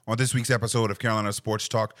On this week's episode of Carolina Sports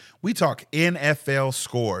Talk, we talk NFL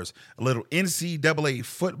scores, a little NCAA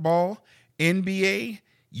football, NBA,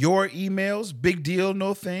 your emails, big deal,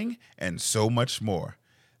 no thing, and so much more.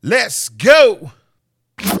 Let's go!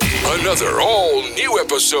 Another all-new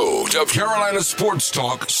episode of Carolina Sports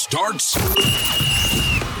Talk starts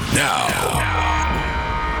now.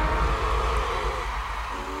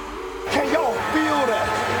 Can y'all feel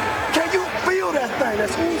that? Can you feel that thing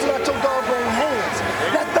that's oozing out your doggone hands?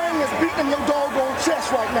 That thing is beating your doggone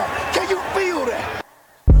chest right now. Can you feel that?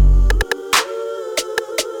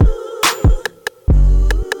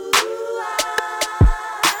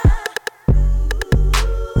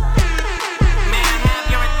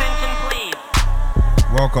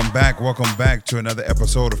 Welcome back to another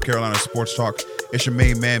episode of Carolina Sports Talk. It's your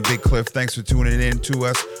main man, Big Cliff. Thanks for tuning in to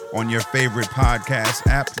us on your favorite podcast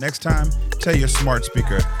app. Next time, tell your smart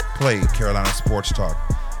speaker, play Carolina Sports Talk.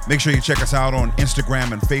 Make sure you check us out on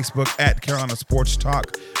Instagram and Facebook at Carolina Sports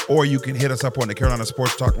Talk, or you can hit us up on the Carolina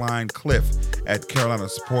Sports Talk line, Cliff at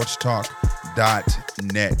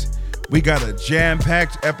carolinasportstalk.net. We got a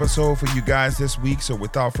jam-packed episode for you guys this week, so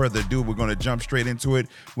without further ado, we're going to jump straight into it.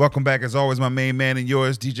 Welcome back, as always, my main man and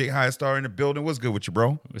yours, DJ Highstar in the building. What's good with you,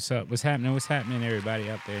 bro? What's up? What's happening? What's happening, everybody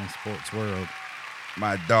out there in sports world?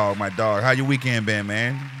 My dog. How your weekend been,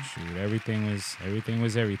 man? Shoot, everything was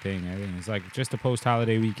everything. It's like just a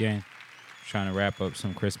post-holiday weekend. Trying to wrap up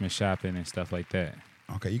some Christmas shopping and stuff like that.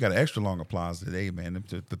 Okay, you got an extra long applause today, man.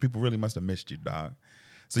 The people really must have missed you, dog.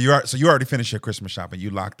 So you already finished your Christmas shopping. You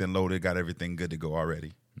locked and loaded, got everything good to go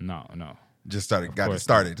already. No. Just got it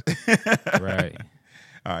started. Right.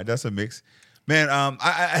 All right, that's a mix. Man, I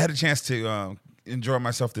had a chance to enjoy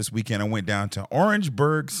myself this weekend. I went down to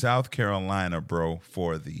Orangeburg, South Carolina, bro,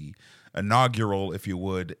 for the inaugural, if you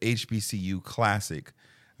would, HBCU Classic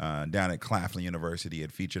down at Claflin University.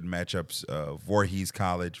 It featured matchups of Voorhees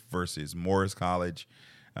College versus Morris College.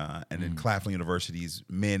 And then Claflin University's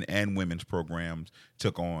men and women's programs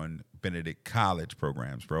took on Benedict College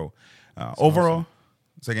programs, bro. Overall, awesome.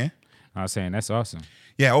 Say again? I was saying that's awesome.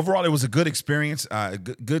 Yeah, overall, it was a good experience,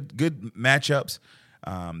 good matchups.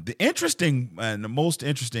 The interesting and the most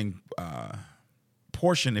interesting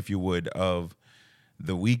portion, if you would, of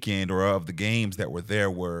the weekend or of the games that were there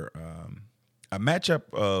were a matchup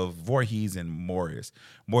of Voorhees and Morris,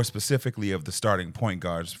 more specifically of the starting point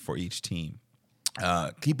guards for each team.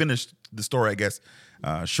 Keeping the story, I guess,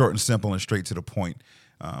 short and simple and straight to the point.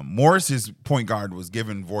 Morris's point guard was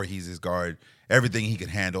giving Voorhees' guard everything he could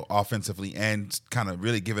handle offensively and kind of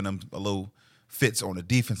really giving him a little fits on the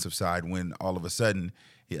defensive side when all of a sudden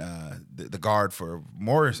the guard for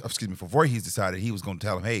Voorhees decided he was going to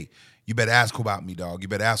tell him, hey, you better ask about me, dog. You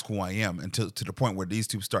better ask who I am, until to the point where these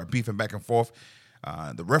two start beefing back and forth.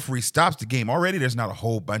 The referee stops the game. Already there's not a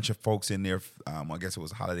whole bunch of folks in there. I guess it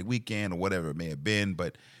was a holiday weekend or whatever it may have been,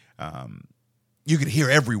 but you could hear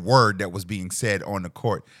every word that was being said on the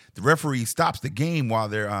court. The referee stops the game while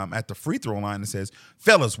they're at the free throw line and says,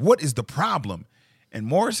 fellas, what is the problem? And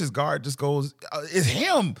Morris's guard just goes, it's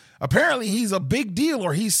him. Apparently he's a big deal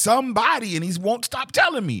or he's somebody and he won't stop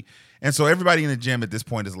telling me. And so everybody in the gym at this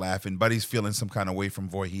point is laughing. Buddy's feeling some kind of way from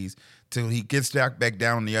Voorhees till he gets back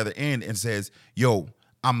down on the other end and says, yo,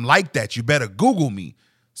 I'm like that. You better Google me.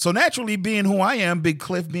 So naturally, being who I am, Big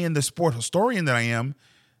Cliff being the sport historian that I am,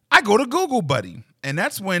 I go to Google Buddy. And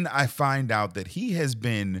that's when I find out that he has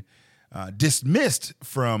been dismissed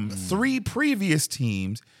from 3 previous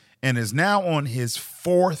teams and is now on his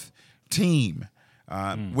 4th team,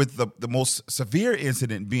 with the most severe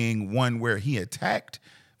incident being one where he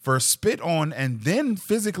first spit on and then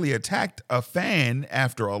physically attacked a fan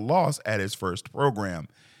after a loss at his first program.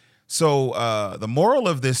 So the moral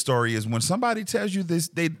of this story is when somebody tells you this,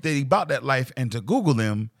 they about that life, and to Google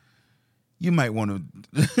them, you might want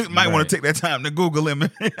to take that time to Google him.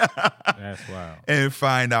 That's wild. And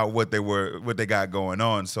find out what they got going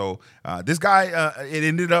on. So this guy, it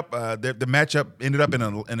ended up the matchup ended up in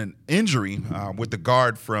an injury with the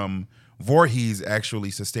guard from Voorhees actually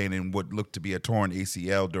sustaining what looked to be a torn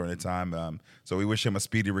ACL during the time. So we wish him a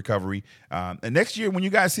speedy recovery. And next year, when you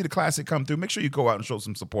guys see the Classic come through, make sure you go out and show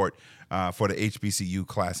some support for the HBCU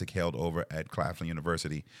Classic held over at Claflin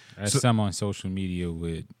University. As some on social media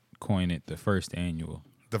would coin it, the first annual.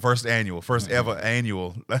 First ever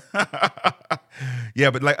annual.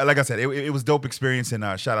 Yeah, but like I said, it was dope experience, and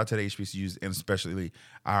shout out to the HBCUs and especially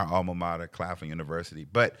our alma mater, Claflin University.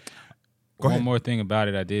 But one more thing about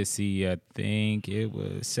it, I did see, I think it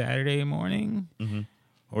was Saturday morning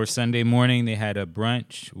or Sunday morning, they had a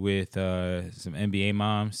brunch with some NBA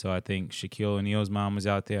moms. So I think Shaquille O'Neal's mom was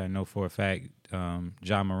out there. I know for a fact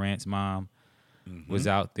John Morant's mom was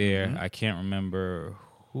out there. I can't remember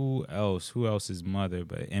who else's mother,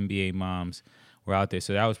 but NBA moms were out there.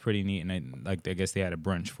 So that was pretty neat. And I guess they had a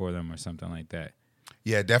brunch for them or something like that.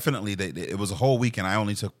 Yeah, definitely. It was a whole weekend. I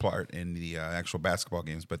only took part in the actual basketball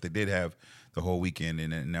games, but they did have the whole weekend,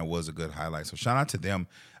 and that was a good highlight. So shout out to them.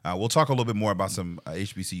 We'll talk a little bit more about some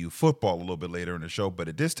HBCU football a little bit later in the show, but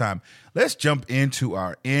at this time, let's jump into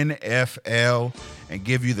our NFL and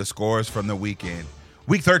give you the scores from the weekend.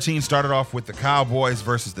 Week 13 started off with the Cowboys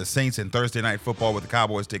versus the Saints in Thursday Night Football, with the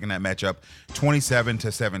Cowboys taking that matchup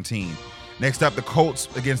 27-17. Next up, the Colts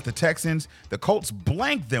against the Texans. The Colts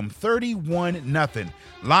blanked them 31-0.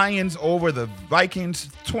 Lions over the Vikings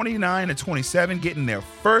 29-27, getting their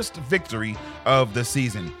first victory of the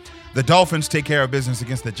season. The Dolphins take care of business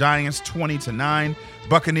against the Giants 20-9.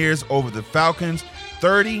 Buccaneers over the Falcons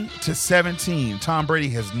 30-17. Tom Brady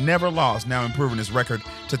has never lost, now improving his record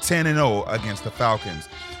to 10-0 against the Falcons.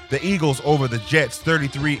 The Eagles over the Jets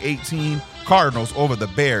 33-18. Cardinals over the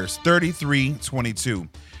Bears 33-22.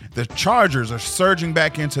 The Chargers are surging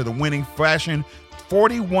back into the winning fashion,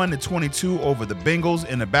 41-22 over the Bengals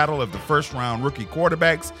in the battle of the first-round rookie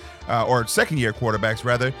quarterbacks, or second-year quarterbacks,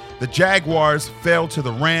 rather. The Jaguars fell to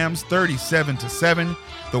the Rams 37-7.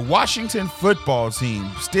 The Washington football team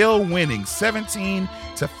still winning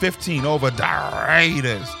 17-15 over the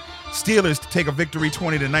Raiders. Steelers to take a victory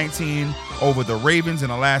 20-19 over the Ravens in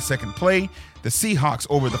a last-second play. The Seahawks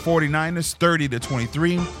over the 49ers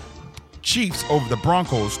 30-23. Chiefs over the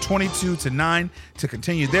Broncos 22-9 to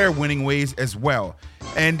continue their winning ways as well.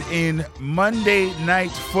 And in Monday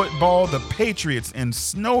Night Football, the Patriots in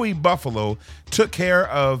snowy Buffalo took care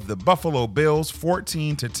of the Buffalo Bills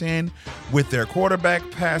 14-10 with their quarterback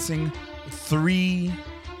passing 3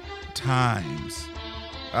 times.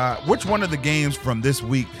 Which one of the games from this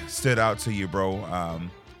week stood out to you, bro?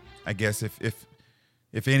 I guess if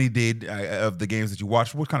any did, of the games that you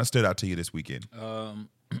watched, what kind of stood out to you this weekend?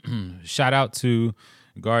 Shout out to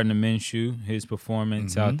Gardner Minshew, his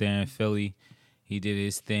performance out there in Philly. He did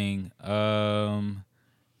his thing.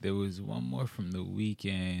 There was one more from the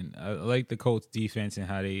weekend. I like the Colts defense and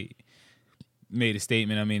how they made a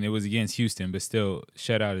statement. I mean, it was against Houston, but still,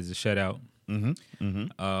 shutout is a shutout.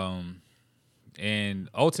 And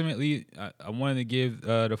ultimately, I wanted to give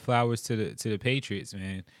the flowers to the Patriots,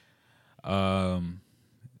 man.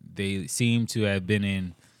 They seem to have been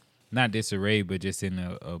in not disarray, but just in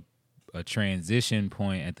a transition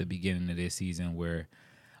point at the beginning of this season where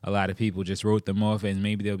a lot of people just wrote them off as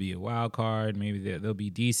maybe they'll be a wild card, maybe they'll be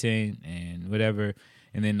decent and whatever.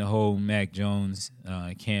 And then the whole Mac Jones,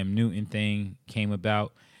 Cam Newton thing came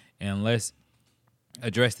about. And let's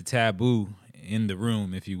address the taboo in the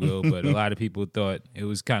room, if you will. But a lot of people thought it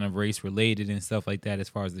was kind of race-related and stuff like that as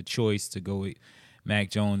far as the choice to go with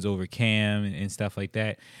Mac Jones over Cam and stuff like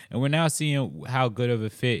that. And we're now seeing how good of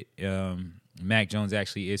a fit Mac Jones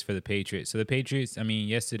actually is for the Patriots. So the Patriots, I mean,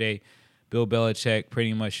 yesterday, Bill Belichick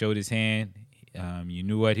pretty much showed his hand. You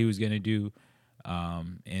knew what he was going to do,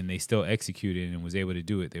 and they still executed and was able to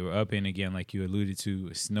do it. They were up in, again, like you alluded to,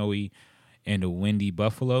 a snowy and a windy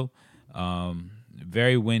Buffalo.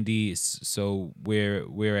 Very windy. So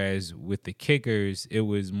whereas with the kickers, it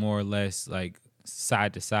was more or less like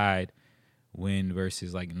side to side wind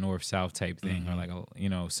versus like north-south type thing, or like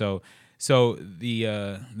so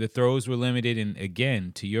the throws were limited. And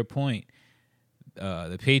again, to your point,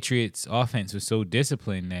 the Patriots offense was so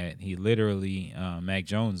disciplined that he literally, Mac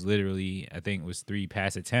Jones literally, I think it was 3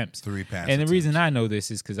 pass attempts. And the reason I know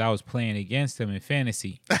this is because I was playing against him in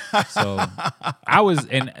fantasy. So I was,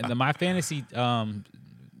 and my fantasy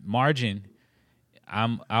margin,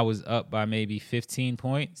 I was up by maybe 15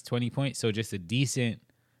 points, 20 points. So just a decent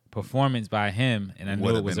performance by him, and I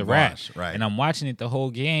knew it was a wrap. Right. And I'm watching it the whole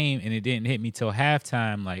game, and it didn't hit me till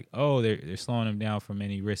halftime. Like, oh, they're slowing him down from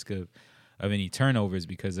any risk of any turnovers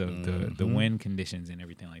because of the wind conditions and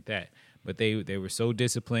everything like that. But they were so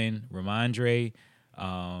disciplined. Ramondre,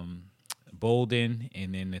 Bolden,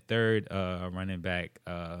 and then the third running back,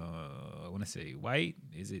 I want to say White.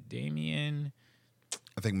 Is it Damian?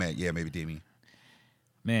 I think Matt. Yeah, maybe Damian.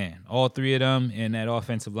 Man, all 3 of them in that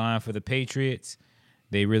offensive line for the Patriots,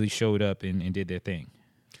 they really showed up and did their thing.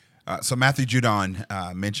 So Matthew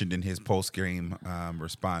Judon mentioned in his post-game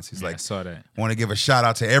response, he's like, I saw that. Want to give a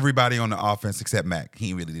shout-out to everybody on the offense except Mac.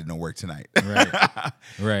 He really did no work tonight.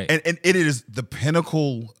 Right. And it is the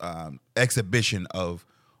pinnacle exhibition of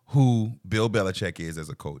who Bill Belichick is as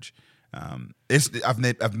a coach.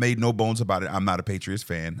 I've made no bones about it. I'm not a Patriots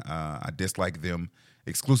fan. I dislike them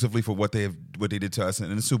exclusively for what they did to us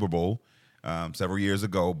in the Super Bowl several years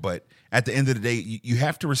ago. But at the end of the day, you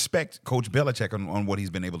have to respect Coach Belichick on what he's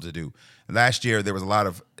been able to do. Last year, there was a lot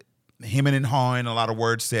of him and hawing a lot of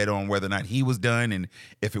words said on whether or not he was done and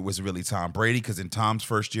if it was really Tom Brady, because in Tom's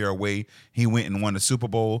first year away, he went and won the Super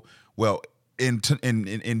Bowl. Well, in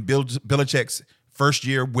Bill Belichick's first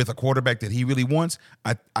year with a quarterback that he really wants,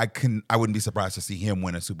 I wouldn't be surprised to see him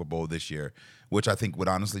win a Super Bowl this year, which I think would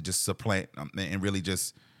honestly just supplant and really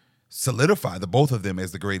just solidify the both of them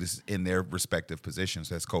as the greatest in their respective positions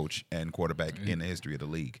as coach and quarterback in the history of the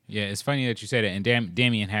league. Yeah, it's funny that you say that. And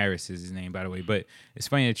Damian Harris is his name, by the way. But it's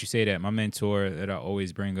funny that you say that. My mentor that I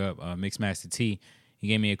always bring up, Mixmaster T, he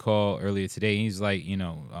gave me a call earlier today. He's like,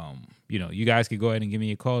 you guys could go ahead and give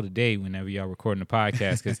me a call today whenever y'all recording a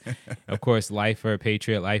podcast, because of course,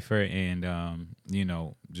 Patriot lifer, and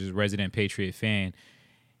just resident Patriot fan.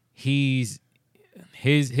 His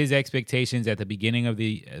expectations at the beginning of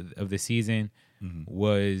the season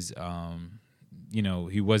was,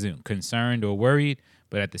 he wasn't concerned or worried,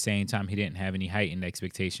 but at the same time, he didn't have any heightened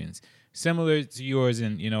expectations. Similar to yours,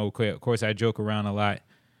 and of course, I joke around a lot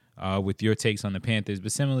with your takes on the Panthers,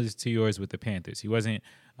 but similar to yours with the Panthers. He wasn't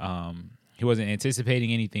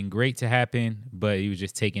anticipating anything great to happen, but he was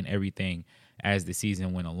just taking everything as the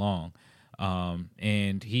season went along.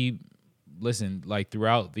 And he, listen, like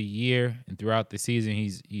throughout the year and throughout the season,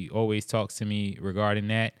 he always talks to me regarding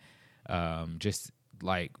that, just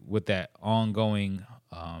like what that ongoing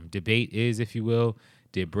debate is, if you will.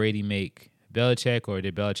 Did Brady make Belichick, or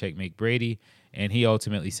did Belichick make Brady? And he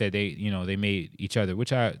ultimately said they made each other,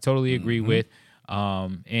 which I totally agree with.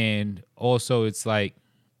 And also, it's like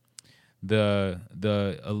the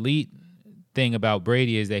elite thing about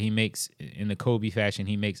Brady is that he makes, in the Kobe fashion,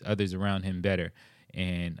 he makes others around him better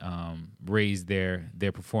and raise their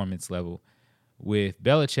performance level. With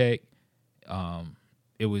Belichick,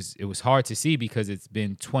 it was hard to see because it's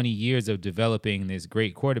been 20 years of developing this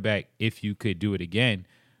great quarterback if you could do it again.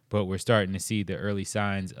 But we're starting to see the early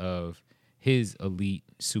signs of his elite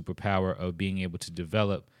superpower of being able to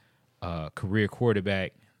develop a career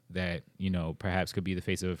quarterback that, perhaps could be the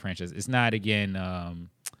face of a franchise. It's not, again,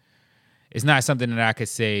 it's not something that I could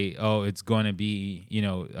say, oh, it's going to be,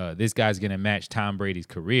 this guy's going to match Tom Brady's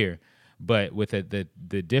career. But with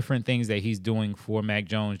the different things that he's doing for Mac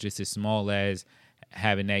Jones, just as small as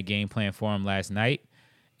having that game plan for him last night,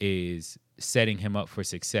 is setting him up for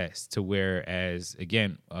success. To whereas,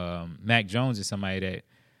 again, Mac Jones is somebody that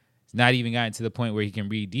not even gotten to the point where he can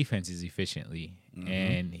read defenses efficiently,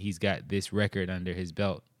 and he's got this record under his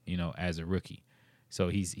belt, as a rookie. So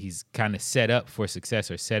he's kind of set up for success,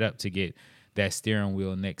 or set up to get that steering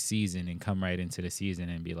wheel next season and come right into the season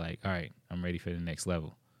and be like, all right, I'm ready for the next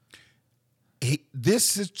level.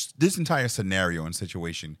 This entire scenario and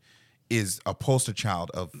situation is a poster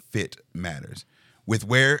child of fit matters. With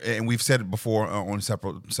where, and we've said it before on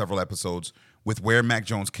several episodes, with where Mac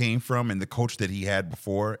Jones came from and the coach that he had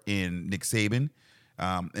before in Nick Saban,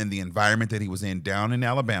 and the environment that he was in down in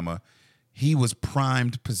Alabama, he was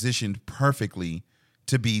positioned perfectly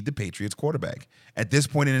to be the Patriots quarterback. At this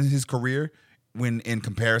point in his career, when in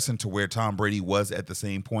comparison to where Tom Brady was at the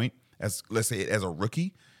same point, as let's say as a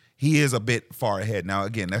rookie, he is a bit far ahead. Now,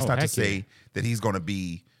 again, that's not to say that he's going to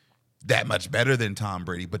be that much better than Tom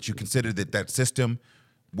Brady, but you consider that system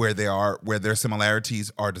where their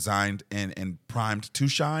similarities are designed and primed to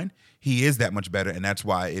shine, he is that much better, and that's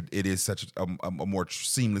why it is such a more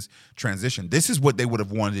seamless transition. This is what they would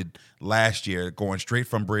have wanted last year, going straight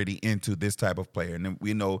from Brady into this type of player. And then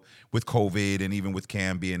we know with COVID and even with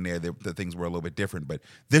Cam being there, the things were a little bit different. But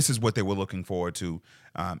this is what they were looking forward to.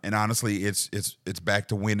 And honestly, it's back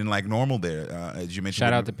to winning like normal there. As you mentioned,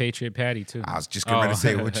 shout out to Patriot Patty too. I was just going to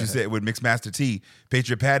say what you said with Mixmaster T.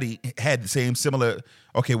 Patriot Patty had the same similar.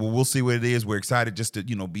 Okay, well, we'll see what it is. We're excited just to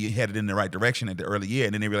be headed in the right direction at the early year,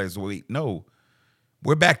 and then they realize, wait, no,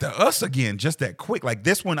 we're back to us again, just that quick. Like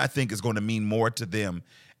this one, I think is going to mean more to them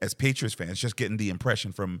as Patriots fans. Just getting the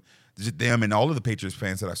impression from them and all of the Patriots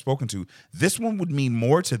fans that I've spoken to, this one would mean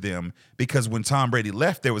more to them because when Tom Brady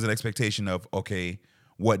left, there was an expectation of, okay,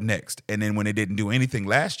 what next? And then when they didn't do anything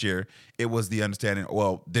last year, it was the understanding,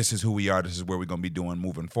 well, this is who we are. This is where we're going to be doing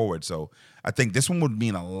moving forward. So I think this one would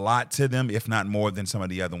mean a lot to them, if not more than some of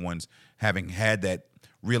the other ones, having had that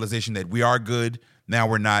realization that we are good, now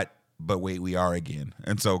we're not, but wait, we are again.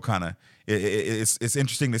 And so kind of it's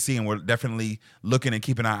interesting to see, and we're definitely looking and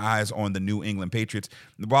keeping our eyes on the New England Patriots.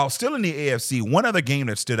 While still in the AFC, one other game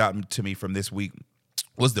that stood out to me from this week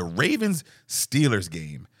was the Ravens-Steelers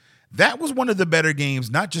game. That was one of the better games,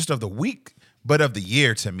 not just of the week, but of the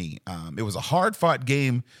year to me. It was a hard-fought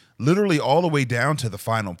game literally all the way down to the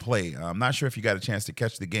final play. I'm not sure if you got a chance to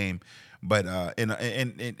catch the game, but in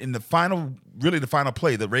the final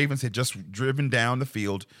play, the Ravens had just driven down the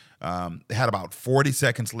field. They had about 40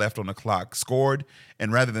 seconds left on the clock, scored,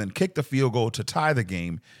 and rather than kick the field goal to tie the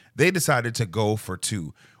game, they decided to go for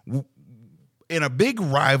two. In a big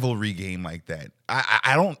rivalry game like that,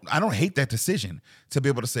 I don't hate that decision to be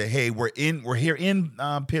able to say, hey, we're here in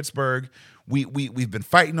Pittsburgh. We've been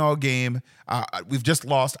fighting all game. We've just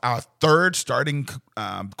lost our third starting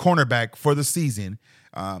cornerback for the season.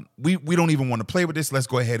 We don't even want to play with this. Let's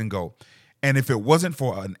go ahead and go. And if it wasn't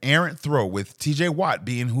for an errant throw with T.J. Watt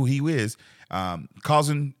being who he is,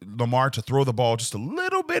 causing Lamar to throw the ball just a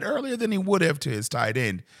little bit earlier than he would have to his tight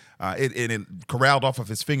end, it corralled off of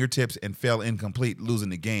his fingertips and fell incomplete, losing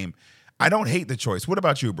the game. I don't hate the choice. What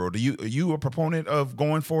about you, bro? Are you a proponent of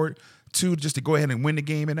going for it just to go ahead and win the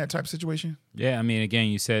game in that type of situation? Yeah, I mean, again,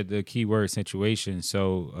 you said the key word situation.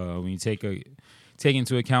 So when you take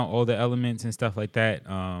into account all the elements and stuff like that,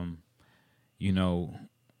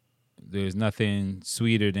 there's nothing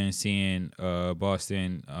sweeter than seeing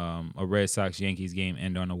Boston, a Red Sox-Yankees game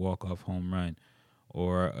end on a walk-off home run,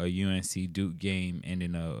 or a UNC-Duke game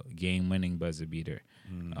ending a game-winning buzzer beater.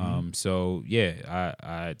 So yeah,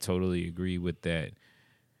 I totally agree with that.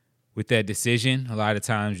 With that decision, a lot of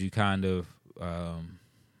times you kind of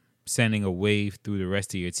sending a wave through the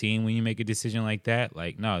rest of your team when you make a decision like that.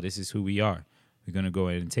 Like, no, this is who we are. We're gonna go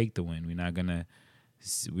ahead and take the win. We're not gonna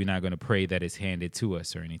pray that it's handed to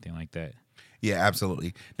us or anything like that. Yeah,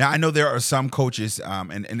 absolutely. Now, I know there are some coaches,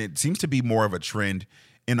 and it seems to be more of a trend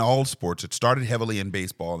in all sports. It started heavily in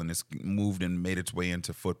baseball, and it's moved and made its way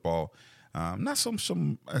into football. Not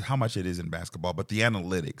some how much it is in basketball, but the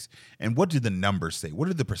analytics. And what do the numbers say? What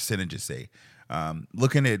do the percentages say?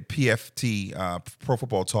 Looking at PFT, Pro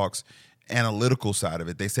Football Talk's analytical side of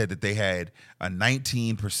it, they said that they had a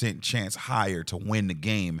 19% chance higher to win the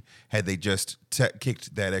game had they just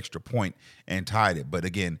kicked that extra point and tied it. But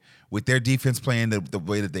again, with their defense playing the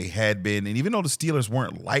way that they had been, and even though the Steelers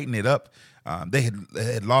weren't lighting it up, they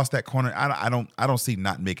had lost that corner. I don't see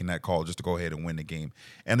not making that call just to go ahead and win the game.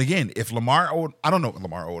 And again, if Lamar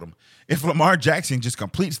Jackson just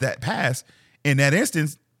completes that pass in that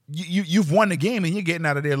instance, you've won the game, and you're getting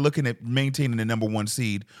out of there looking at maintaining the number 1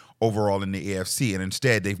 seed overall in the AFC. And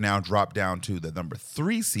instead, they've now dropped down to the number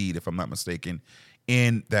 3 seed, if I'm not mistaken,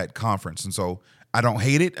 in that conference. And so I don't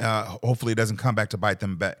hate it. Hopefully it doesn't come back to bite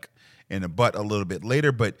them back in the butt a little bit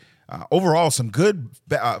later. But overall, some good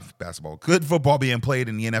basketball, good football being played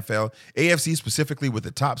in the NFL. AFC specifically, with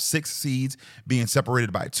the top 6 seeds being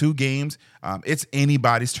separated by 2 games. It's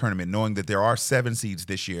anybody's tournament, knowing that there are 7 seeds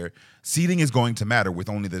this year. Seeding is going to matter with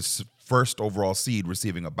only this first overall seed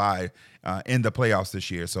receiving a bye in the playoffs this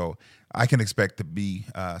year. So I can expect to be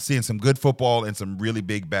seeing some good football and some really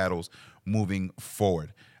big battles moving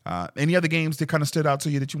forward. Any other games that kind of stood out to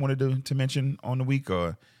you that you wanted to mention on the week,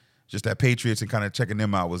 or just that Patriots and kind of checking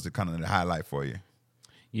them out was the highlight for you?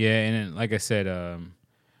 Yeah, and like I said,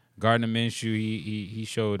 Gardner Minshew, he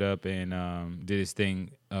showed up and did his thing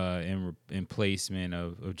in placement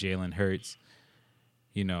of Jalen Hurts.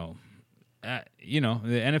 The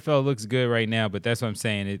NFL looks good right now, but that's what I'm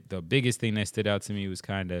saying. The biggest thing that stood out to me was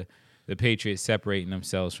kind of the Patriots separating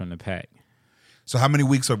themselves from the pack. So how many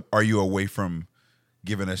weeks are you away from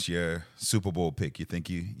giving us your Super Bowl pick? You think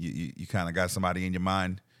you kind of got somebody in your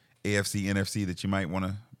mind, AFC, NFC, that you might want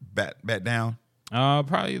to bet down?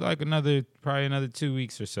 Probably another 2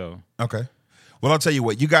 weeks or so. Okay. Well, I'll tell you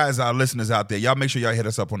what, you guys, our listeners out there, y'all make sure y'all hit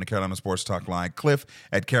us up on the Carolina Sports Talk line, Cliff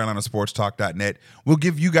at CarolinaSportsTalk.net. We'll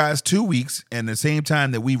give you guys 2 weeks, and the same time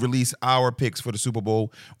that we release our picks for the Super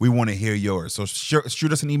Bowl, we want to hear yours. So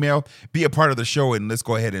shoot us an email, be a part of the show, and let's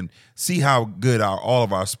go ahead and see how good all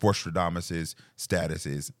of our Sportstradamus' status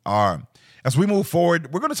is. As we move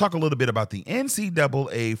forward, we're going to talk a little bit about the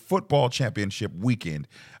NCAA Football Championship weekend.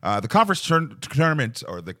 The conference tournament,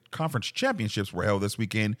 or the conference championships, were held this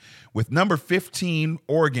weekend, with number 15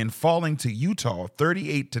 Oregon falling to Utah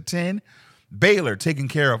 38-10. Baylor taking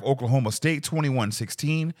care of Oklahoma State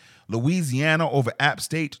 21-16. Louisiana over App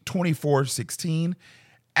State 24-16.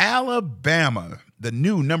 Alabama, the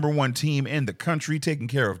new number 1 team in the country, taking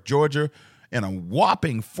care of Georgia in a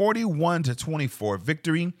whopping 41-24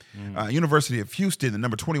 victory. University of Houston, the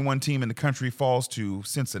number 21 team in the country, falls to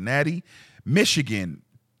Cincinnati. Michigan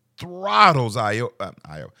throttles Iowa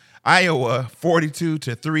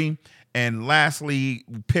 42-3. And lastly,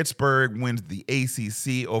 Pittsburgh wins the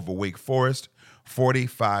ACC over Wake Forest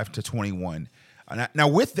 45-21. Now,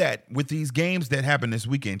 with these games that happened this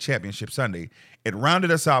weekend, Championship Sunday, it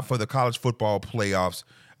rounded us out for the college football playoffs.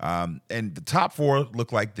 And the top 4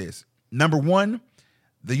 look like this. Number 1,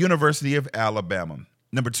 the University of Alabama.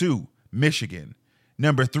 Number 2, Michigan.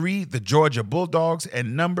 Number 3, the Georgia Bulldogs.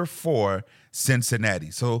 And number 4,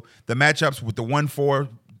 Cincinnati. So the matchups with the 1-4,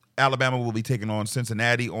 Alabama will be taking on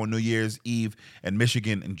Cincinnati on New Year's Eve, and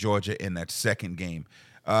Michigan and Georgia in that second game.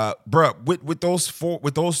 Bruh, with those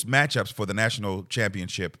matchups for the national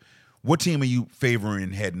championship, what team are you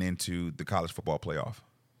favoring heading into the college football playoff?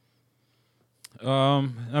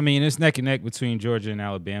 I mean, it's neck and neck between Georgia and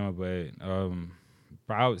Alabama, but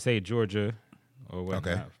I would say Georgia or whatnot.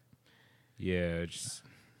 Okay. Yeah, just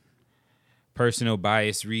personal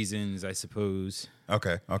bias reasons, I suppose.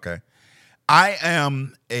 Okay. I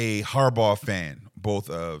am a Harbaugh fan, both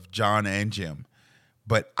of John and Jim,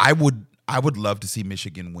 but I would love to see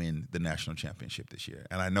Michigan win the national championship this year.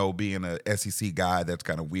 And I know being a SEC guy, that's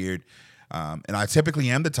kind of weird. And I typically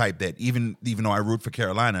am the type that even though I root for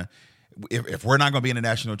Carolina, if we're not going to be in the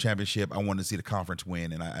national championship, I want to see the conference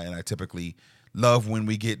win. And I typically love when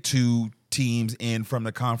we get 2 teams in from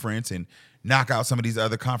the conference and knock out some of these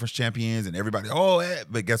other conference champions and everybody.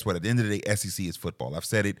 But guess what? At the end of the day, SEC is football. I've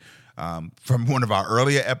said it from one of our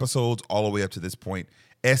earlier episodes all the way up to this point.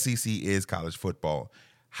 SEC is college football.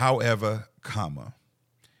 However,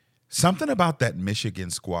 something about that Michigan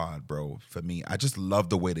squad, bro, for me, I just love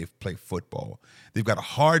the way they play football. They've got a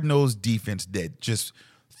hard-nosed defense that just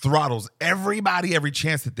throttles everybody every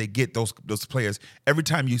chance that they get, those players. Every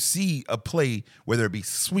time you see a play, whether it be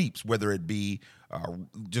sweeps, whether it be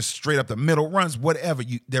just straight up the middle runs, whatever,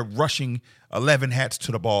 they're rushing 11 hats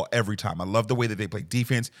to the ball every time. I love the way that they play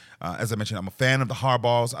defense. As I mentioned, I'm a fan of the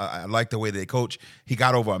Harbaughs. I like the way they coach. He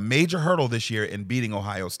got over a major hurdle this year in beating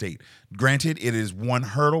Ohio State. Granted, it is one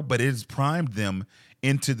hurdle, but it has primed them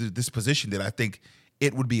into this position that I think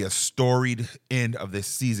it would be a storied end of this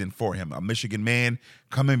season for him. A Michigan man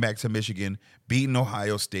coming back to Michigan, beating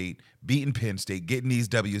Ohio State, beating Penn State, getting these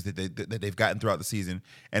W's that they've gotten throughout the season,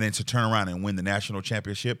 and then to turn around and win the national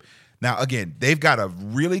championship. Now, again, they've got a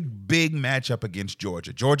really big matchup against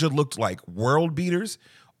Georgia. Georgia looked like world beaters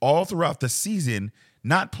all throughout the season,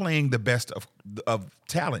 not playing the best of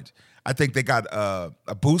talent. I think they got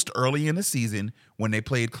a boost early in the season when they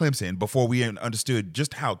played Clemson before we understood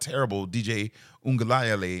just how terrible DJ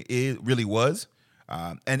Uiagalelei really was.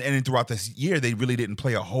 And then throughout this year, they really didn't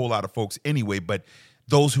play a whole lot of folks anyway, but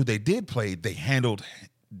those who they did play, they handled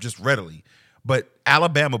just readily. But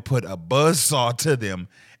Alabama put a buzzsaw to them,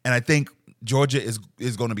 and I think Georgia is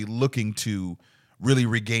going to be looking to really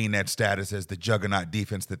regain that status as the juggernaut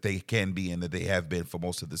defense that they can be and that they have been for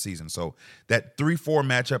most of the season. So that 3-4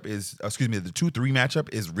 matchup the 2-3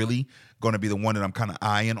 matchup is really going to be the one that I'm kind of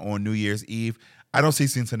eyeing on New Year's Eve. I don't see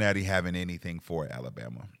Cincinnati having anything for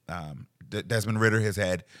Alabama. Desmond Ridder has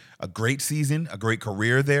had a great season, a great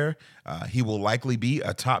career there. He will likely be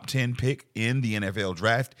a top 10 pick in the NFL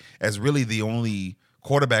draft as really the only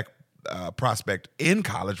quarterback prospect in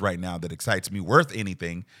college right now that excites me worth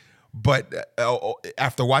anything. But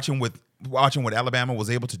after watching what Alabama was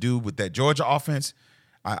able to do with that Georgia offense,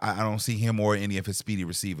 I don't see him or any of his speedy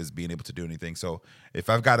receivers being able to do anything. So if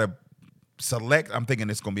I've got to select, I'm thinking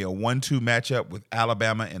it's going to be a 1-2 matchup with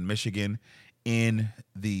Alabama and Michigan in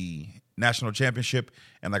the national championship.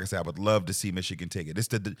 And like I said, I would love to see Michigan take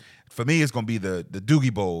it. For me, it's going to be the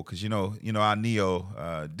Doogie Bowl because, you know our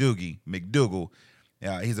Neo Doogie, McDougal,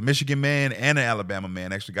 he's a Michigan man and an Alabama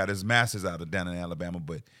man. Actually got his master's down in Alabama,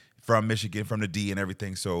 but from Michigan, from the D and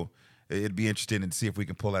everything. So it'd be interesting to see if we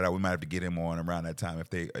can pull that out. We might have to get him on around that time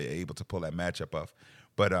if they are able to pull that matchup off.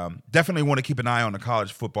 But definitely want to keep an eye on the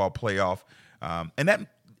college football playoff. And that,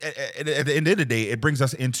 at the end of the day, it brings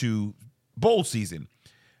us into bowl season.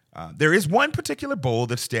 There is one particular bowl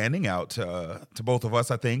that's standing out to both of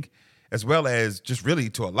us, I think, as well as just really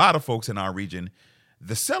to a lot of folks in our region,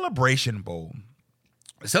 the Celebration Bowl.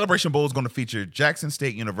 The Celebration Bowl is going to feature Jackson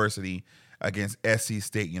State University against SC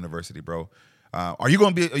State University, bro. Are you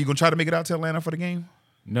going to try to make it out to Atlanta for the game?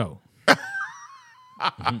 No.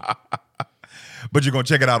 But you're going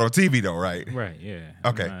to check it out on TV though, right? Right, yeah.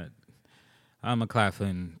 Okay. I'm a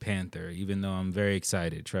Claflin Panther, even though I'm very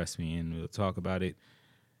excited, trust me, and we'll talk about it.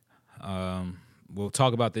 We'll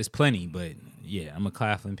talk about this plenty, but yeah, I'm a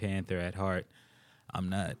Claflin Panther at heart. I'm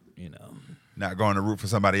not, Not going to root for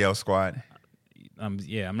somebody else, squad? I'm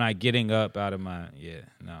not getting up out of my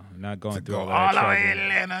I'm not going through all that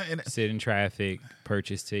trouble. Sit in traffic,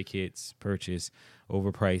 purchase tickets, purchase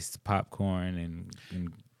overpriced popcorn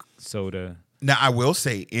and soda. Now I will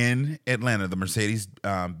say in Atlanta, the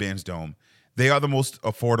Mercedes-Benz Dome, they are the most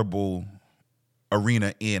affordable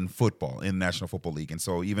arena in football, in the National Football League. And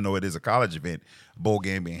so even though it is a college event, bowl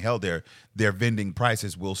game being held there, their vending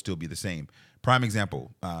prices will still be the same. Prime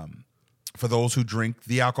example, for those who drink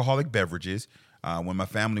the alcoholic beverages, When my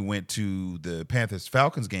family went to the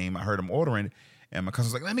Panthers-Falcons game, I heard them ordering, and my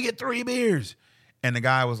cousin was like, let me get 3 beers. And the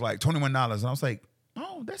guy was like, $21. And I was like,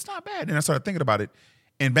 oh, that's not bad. And I started thinking about it.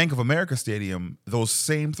 In Bank of America Stadium, those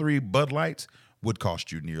same 3 Bud Lights would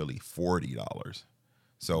cost you nearly $40.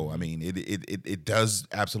 So, I mean, it does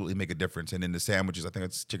absolutely make a difference. And then the sandwiches, I think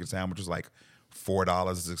it's chicken sandwiches, like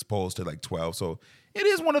 $4 as opposed to like $12. So it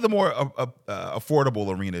is one of the more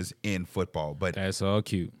affordable arenas in football. But That's all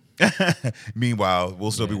cute. meanwhile,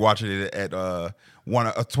 we'll still be watching it at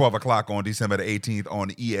 12 o'clock on December the 18th on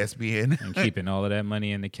ESPN. And keeping all of that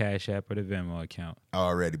money in the Cash App or the Venmo account.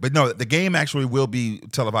 Already. But no, the game actually will be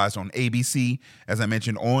televised on ABC, as I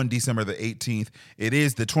mentioned, on December the 18th. It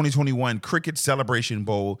is the 2021 Cricket Celebration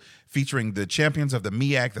Bowl featuring the champions of the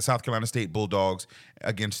MEAC, the South Carolina State Bulldogs,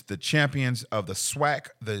 against the champions of the SWAC,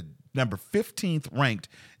 the number 15th ranked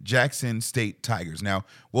Jackson State Tigers. Now,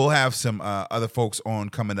 we'll have some other folks on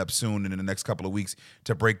coming up soon in the next couple of weeks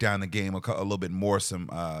to break down the game a little bit more. Some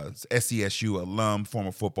SCSU alum,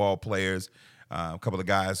 former football players, a couple of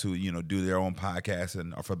guys who, do their own podcasts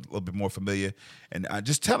and are a little bit more familiar. And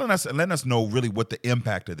just telling us and letting us know really what the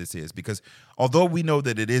impact of this is. Because although we know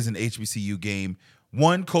that it is an HBCU game,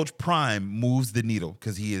 Coach Prime moves the needle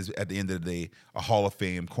because he is, at the end of the day, a Hall of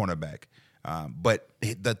Fame cornerback. But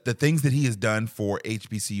the things that he has done for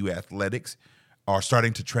HBCU athletics are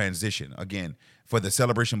starting to transition. Again, for the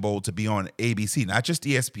Celebration Bowl to be on ABC, not just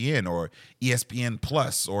ESPN or ESPN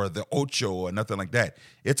Plus or the Ocho or nothing like that.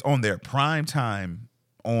 It's on their prime time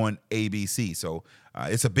on ABC. So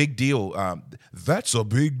it's a big deal. That's a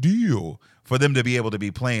big deal for them to be able to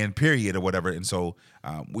be playing, period, or whatever. And so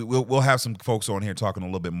we'll have some folks on here talking a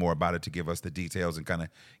little bit more about it to give us the details and kind of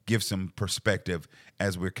give some perspective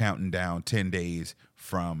as we're counting down 10 days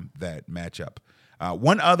from that matchup.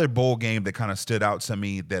 One other bowl game that kind of stood out to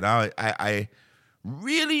me that I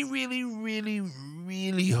really, really, really,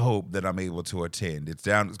 really hope that I'm able to attend. It's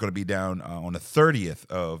going to be down on the 30th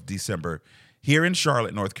of December here in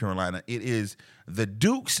Charlotte, North Carolina. It is the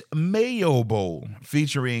Duke's Mayo Bowl,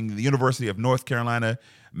 featuring the University of North Carolina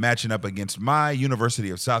matching up against my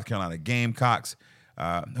University of South Carolina Gamecocks.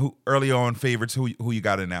 Who early on favorites? Who you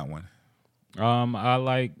got in that one? I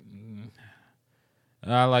like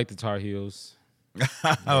the Tar Heels.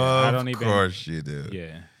 Of course you do.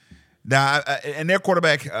 Yeah. Now, and their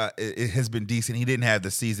quarterback it has been decent. He didn't have the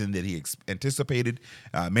season that he anticipated.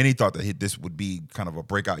 Many thought that this would be kind of a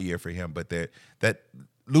breakout year for him, but that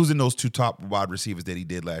losing those 2 top wide receivers that he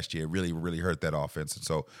did last year really, really hurt that offense. And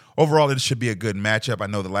so overall, it should be a good matchup. I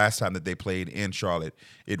know the last time that they played in Charlotte,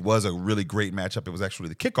 it was a really great matchup. It was actually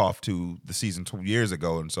the kickoff to the season 2 years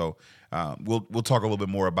ago. And so we'll talk a little bit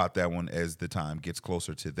more about that one as the time gets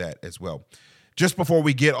closer to that as well. Just before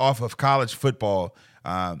we get off of college football,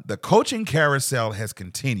 the coaching carousel has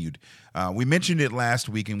continued. We mentioned it last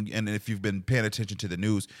week, and if you've been paying attention to the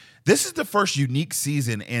news, this is the first unique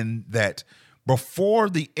season in that before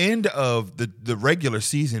the end of the regular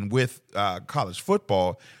season with college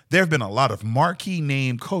football, there have been a lot of marquee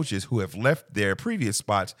name coaches who have left their previous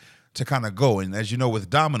spots to kind of go. And as you know, with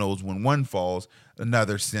dominoes, when one falls,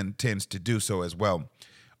 another tends to do so as well.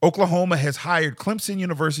 Oklahoma has hired Clemson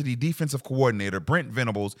University defensive coordinator Brent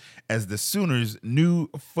Venables as the Sooners' new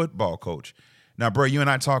football coach. Now, bro, you and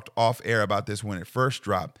I talked off air about this when it first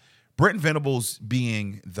dropped. Brent Venables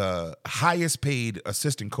being the highest paid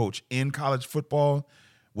assistant coach in college football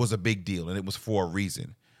was a big deal, and it was for a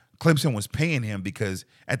reason. Clemson was paying him because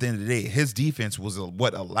at the end of the day, his defense was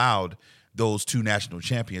what allowed those 2 national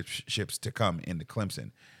championships to come into Clemson.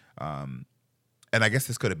 And I guess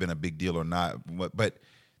this could have been a big deal or not, but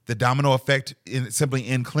the domino effect simply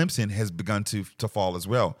in Clemson has begun to fall as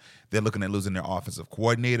well. They're looking at losing their offensive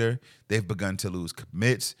coordinator. They've begun to lose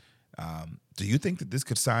commits. Do you think that this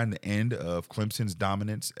could sign the end of Clemson's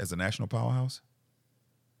dominance as a national powerhouse?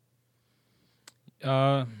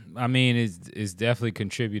 I mean, it's definitely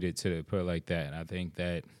contributed to it, put it like that. I think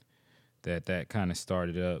that kind of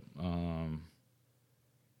started up,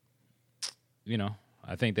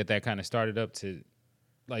 I think that kind of started up to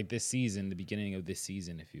like this season, the beginning of this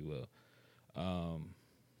season, if you will,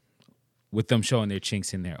 with them showing their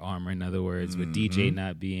chinks in their armor. In other words, with DJ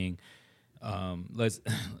not being,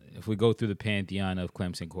 if we go through the pantheon of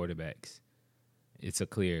Clemson quarterbacks, it's a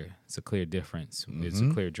clear difference. It's a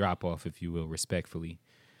clear drop off, if you will, respectfully,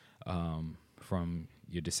 from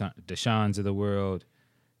your Deshaun's of the world,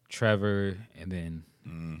 Trevor, and then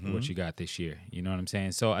what you got this year. You know what I'm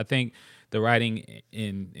saying? So I think the writing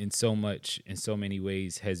in so many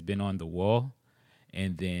ways has been on the wall,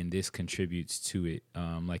 and then this contributes to it.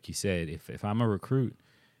 Like you said, if I'm a recruit,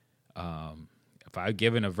 if I've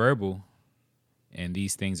given a verbal and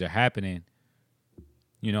these things are happening,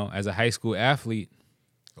 as a high school athlete.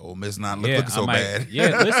 Ole Miss not looking so bad.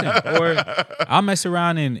 Yeah, listen, or I'll mess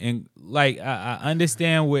around and like I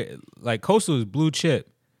understand what like Coastal is blue chip,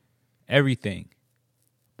 everything.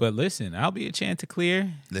 But listen, I'll be a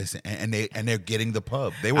Chanticleer. Listen, and they're getting the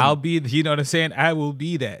pub. I'll be, you know what I'm saying? I will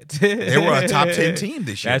be that. They were a top 10 team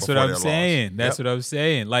this year. That's what I'm saying. That's what I'm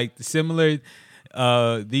saying. Like similar,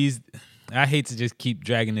 these. I hate to just keep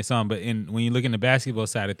dragging this on, but when you look in the basketball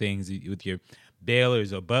side of things, with your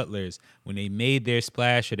Baylors or Butlers, when they made their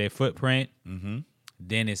splash or their footprint,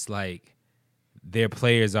 then it's like their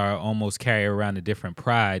players are almost carry around a different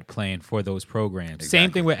pride playing for those programs. Exactly.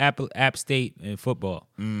 Same thing with App State in football.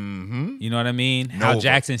 Mm-hmm. You know what I mean? Nova. How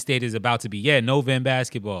Jackson State is about to be. Yeah, Nova in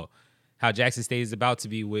basketball. How Jackson State is about to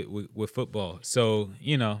be with football. So,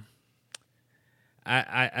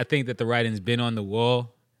 I think that the writing's been on the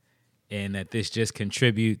wall. And that this just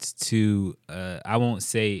contributes to, I won't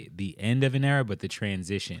say the end of an era, but the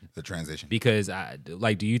transition. The transition. Because,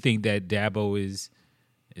 do you think that Dabo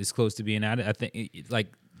is close to being out? I think,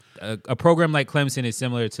 a program like Clemson is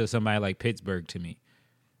similar to somebody like Pittsburgh to me.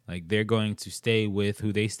 Like, they're going to stay with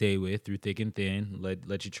who they stay with through thick and thin,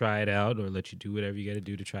 let you try it out or let you do whatever you got to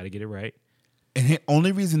do to try to get it right. And the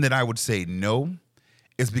only reason that I would say no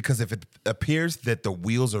is because if it appears that the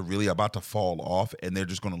wheels are really about to fall off and they're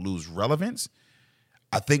just going to lose relevance,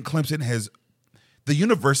 I think Clemson has the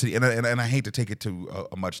university, and I hate to take it to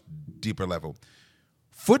a much deeper level.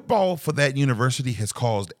 Football for that university has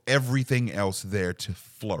caused everything else there to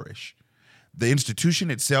flourish. The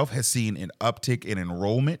institution itself has seen an uptick in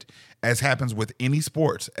enrollment, as happens with any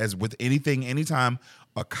sports, as with anything, anytime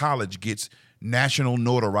a college gets national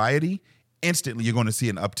notoriety, instantly you're going to see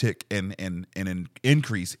an uptick and an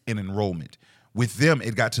increase in enrollment. With them,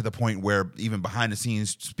 it got to the point where even behind the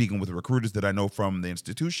scenes, speaking with recruiters that I know from the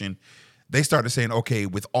institution, they started saying, okay,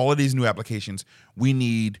 with all of these new applications, we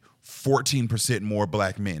need 14% more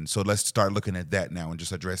black men. So let's start looking at that now and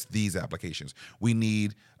just address these applications. We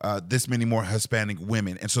need this many more Hispanic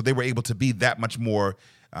women. And so they were able to be that much more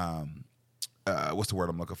what's the word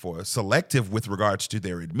I'm looking for? Selective with regards to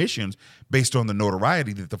their admissions based on the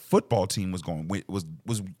notoriety that the football team was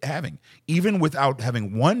having, even without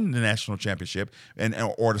having won the national championship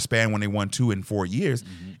or the span when they won 2 and 4 years.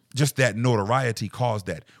 Mm-hmm. Just that notoriety caused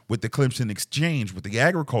that. With the Clemson Exchange, with the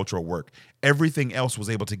agricultural work, everything else was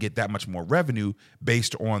able to get that much more revenue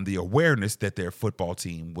based on the awareness that their football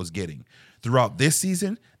team was getting. Throughout this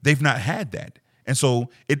season, they've not had that. And so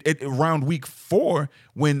around week 4,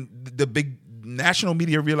 when the big national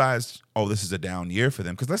media realized, oh, this is a down year for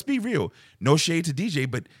them. Because let's be real, no shade to DJ,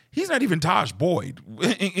 but he's not even Taj Boyd.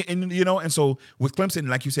 And so with Clemson,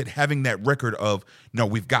 like you said, having that record of,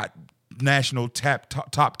 we've got national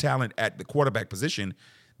top talent at the quarterback position,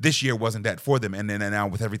 this year wasn't that for them. And then now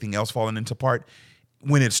with everything else falling into part,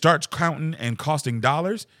 when it starts counting and costing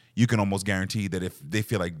dollars, you can almost guarantee that if they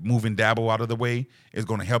feel like moving Dabo out of the way is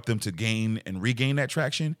going to help them to gain and regain that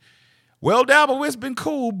traction. Well, Dabo, it's been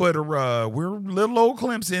cool, but we're little old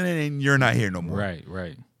Clemson, and you're not here no more.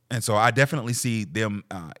 Right. And so I definitely see them,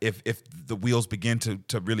 if the wheels begin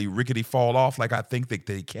to really rickety fall off like I think that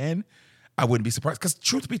they can, I wouldn't be surprised. Because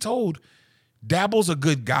truth be told, Dabo's a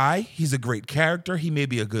good guy. He's a great character. He may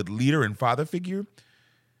be a good leader and father figure.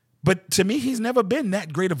 But to me, he's never been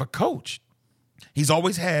that great of a coach. He's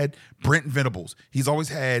always had Brent Venables. He's always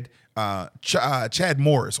had Chad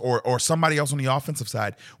Morris or somebody else on the offensive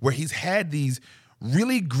side, where he's had these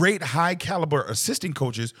really great high caliber assistant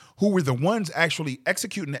coaches who were the ones actually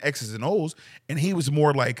executing the X's and O's, and he was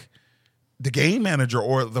more like the game manager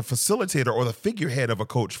or the facilitator or the figurehead of a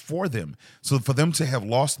coach for them. So for them to have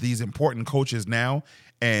lost these important coaches now,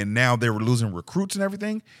 and now they were losing recruits and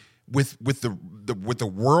everything, with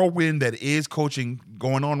the whirlwind that is coaching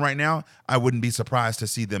going on right now, I wouldn't be surprised to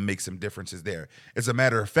see them make some differences there. As a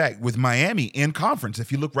matter of fact, with Miami in conference,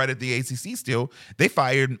 if you look right at the ACC still, they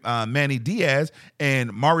fired Manny Diaz,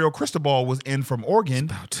 and Mario Cristobal was in from Oregon.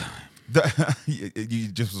 It's about time. You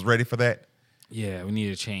just was ready for that? Yeah, we need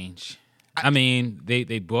a change. I mean,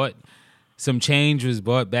 they bought some change was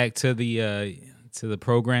brought back to the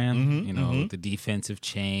program, with the defensive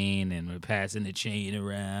chain, and we're passing the chain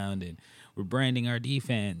around, and we're branding our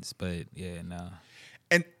defense. But yeah, no.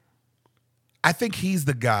 And I think he's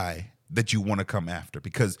the guy that you want to come after,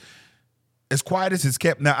 because as quiet as it's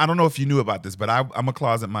kept. Now, I don't know if you knew about this, but I'm a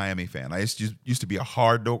closet Miami fan. I used to be a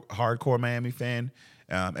hardcore Miami fan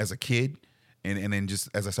as a kid, and then just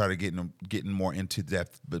as I started getting more into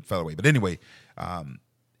depth, but fell away. But anyway.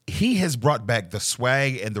 He has brought back the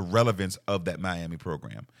swag and the relevance of that Miami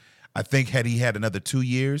program. I think had he had another 2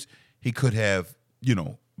 years, he could have,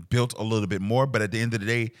 built a little bit more. But at the end of the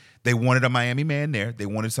day, they wanted a Miami man there. They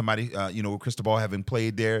wanted somebody, Cristobal having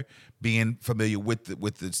played there, being familiar with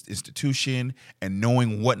this institution and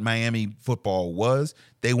knowing what Miami football was.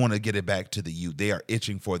 They want to get it back to the U. They are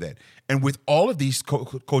itching for that. And with all of these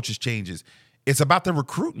coaches changes, it's about the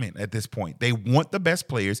recruitment at this point. They want the best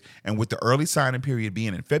players, and with the early signing period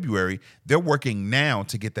being in February, they're working now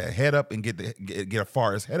to get that head up and get as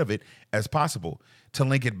far ahead of it as possible. To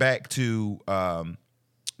link it back to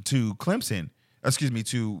Clemson,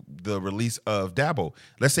 to the release of Dabo.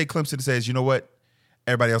 Let's say Clemson says, you know what,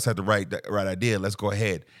 everybody else had the right idea. Let's go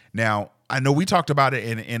ahead. Now, I know we talked about it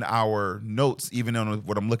in our notes, even on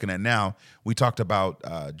what I'm looking at now. We talked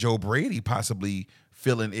about Joe Brady possibly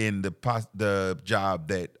filling in the job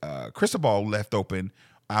that Cristobal left open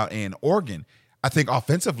out in Oregon. I think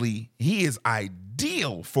offensively, he is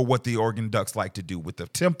ideal for what the Oregon Ducks like to do with the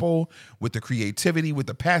tempo, with the creativity, with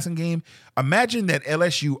the passing game. Imagine that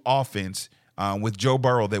LSU offense with Joe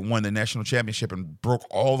Burrow that won the national championship and broke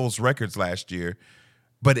all those records last year,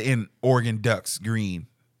 but in Oregon Ducks green.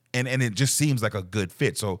 And it just seems like a good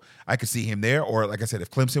fit. So I could see him there. Or like I said,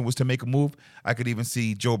 if Clemson was to make a move, I could even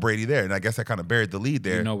see Joe Brady there. And I guess I kind of buried the lead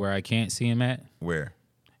there. You know where I can't see him at? Where?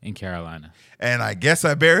 In Carolina. And I guess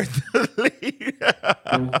I buried the lead.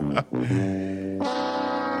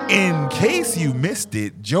 In case you missed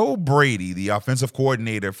it, Joe Brady, the offensive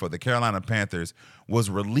coordinator for the Carolina Panthers, was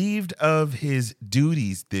relieved of his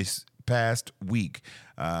duties this past week.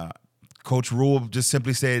 Coach Rule just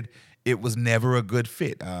simply said, it was never a good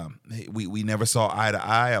fit. We never saw eye to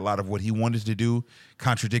eye. A lot of what he wanted to do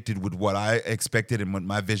contradicted with what I expected and what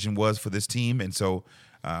my vision was for this team. And so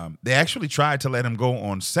they actually tried to let him go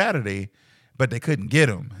on Saturday, but they couldn't get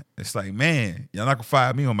him. It's like, man, y'all not going to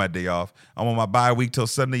fire me on my day off. I'm on my bye week till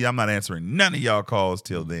Sunday. I'm not answering none of y'all calls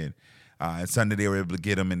till then. And Sunday they were able to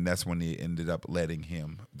get him, and that's when they ended up letting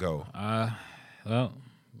him go.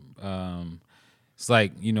 It's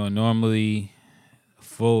like, normally –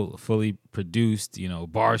 fully produced,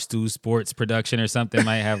 Barstool Sports production or something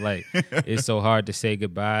might have it's so hard to say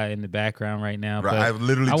goodbye in the background right now. Right, but I've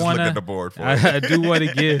literally just looked at the board for it. I do want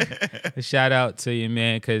to give a shout out to you,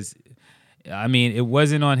 man, because it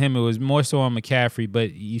wasn't on him; it was more so on McCaffrey.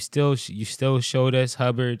 But you still showed us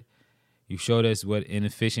Hubbard. You showed us what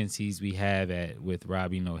inefficiencies we have with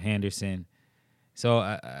Robbie Henderson. So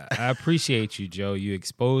I appreciate you, Joe. You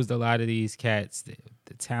exposed a lot of these cats, the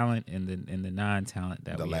talent and the non-talent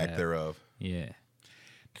that the we lack have. thereof. Yeah.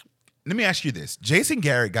 Let me ask you this: Jason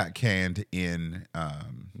Garrett got canned in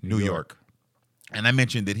New York, and I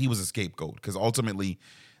mentioned that he was a scapegoat because ultimately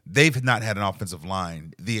they've not had an offensive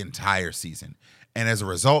line the entire season. And as a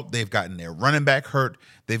result, they've gotten their running back hurt.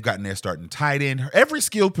 They've gotten their starting tight end. Every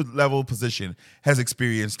skill level position has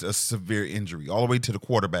experienced a severe injury, all the way to the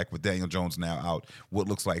quarterback with Daniel Jones now out, what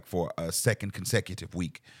looks like for a second consecutive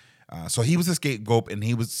week. So he was a scapegoat, and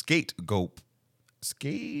he was scapegoat.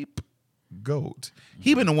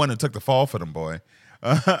 He been the one that took the fall for them, boy.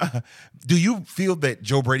 Do you feel that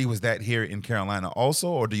Joe Brady was that here in Carolina also,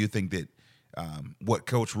 or do you think that what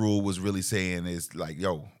Coach Rule was really saying is like,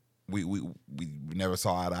 yo, we never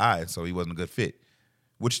saw eye to eye, so he wasn't a good fit?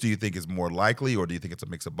 Which do you think is more likely, or do you think it's a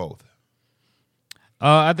mix of both?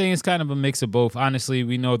 I think it's kind of a mix of both. Honestly,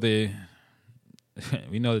 we know the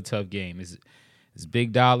tough game. It's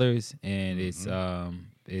big dollars, and it's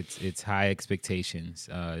high expectations.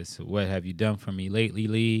 It's what have you done for me lately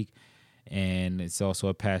league, and it's also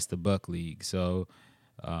a pass the buck league. So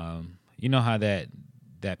you know how that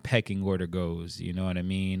pecking order goes. You know what I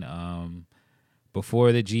mean?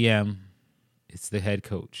 Before the GM, it's the head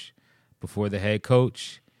coach. Before the head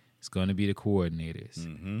coach, it's going to be the coordinators.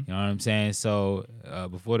 Mm-hmm. You know what I'm saying? So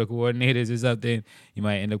before the coordinators is up there, you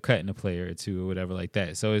might end up cutting a player or two or whatever like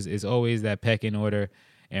that. So it's always that pecking order.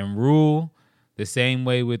 And Rule, the same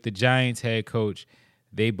way with the Giants head coach,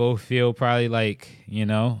 they both feel probably like,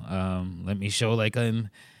 let me show like I'm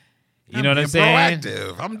you know what I'm saying?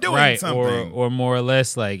 Proactive. I'm doing something. Or more or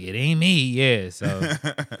less like, it ain't me. Yeah, so...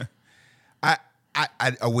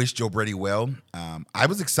 I wish Joe Brady well. I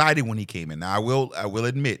was excited when he came in. Now, I will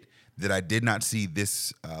admit that I did not see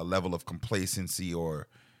this level of complacency or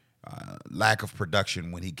lack of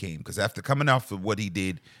production when he came. Because after coming off of what he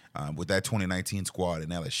did with that 2019 squad in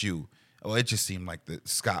LSU, it just seemed like the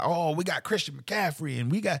sky. Oh, we got Christian McCaffrey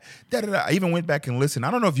and we got da-da-da. I even went back and listened.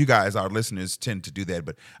 I don't know if you guys, our listeners, tend to do that,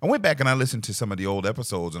 but I went back and I listened to some of the old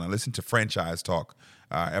episodes, and I listened to Franchise Talk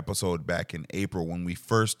episode back in April when we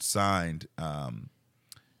first signed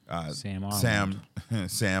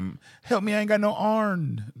Sam, help me, I ain't got no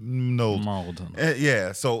arm. No.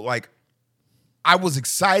 Yeah, so like I was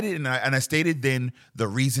excited, and I stated then the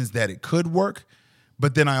reasons that it could work.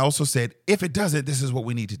 But then I also said, if it doesn't, this is what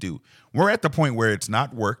we need to do. We're at the point where it's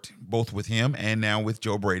not worked, both with him and now with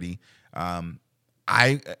Joe Brady.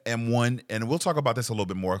 I am one, and we'll talk about this a little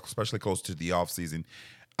bit more, especially close to the offseason.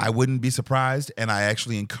 I wouldn't be surprised, and I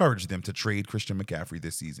actually encourage them to trade Christian McCaffrey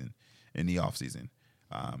this season in the offseason.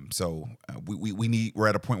 We're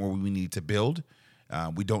at a point where we need to build.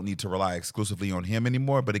 We don't need to rely exclusively on him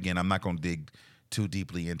anymore. But again, I'm not going to dig too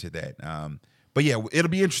deeply into that. But yeah, it'll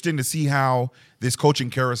be interesting to see how this coaching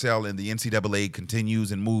carousel in the NCAA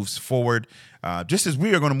continues and moves forward. Just as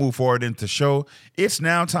we are going to move forward into show, it's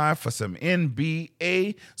now time for some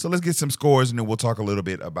NBA. So let's get some scores, and then we'll talk a little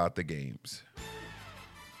bit about the games.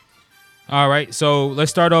 All right, so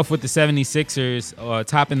let's start off with the 76ers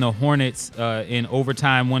topping the Hornets in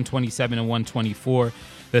overtime, 127-124.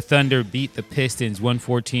 The Thunder beat the Pistons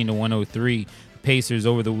 114-103. The Pacers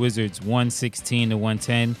over the Wizards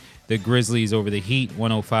 116-110. The Grizzlies over the Heat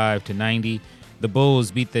 105-90. The Bulls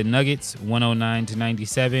beat the Nuggets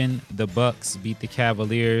 109-97. The Bucks beat the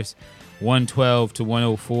Cavaliers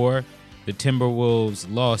 112-104. The Timberwolves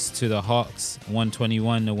lost to the Hawks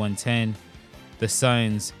 121-110. The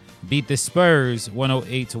Suns beat the Spurs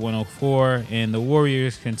 108-104, and the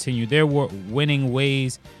Warriors continue their winning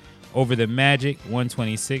ways over the Magic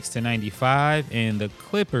 126-95, and the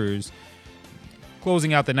Clippers,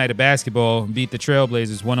 closing out the night of basketball, beat the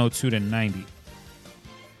Trailblazers 102-90.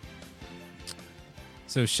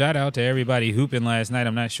 So shout out to everybody hooping last night.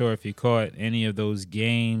 I'm not sure if you caught any of those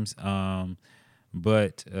games,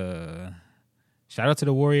 but shout out to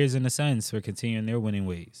the Warriors and the Suns for continuing their winning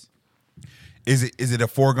ways. Is it a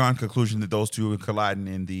foregone conclusion that those two are colliding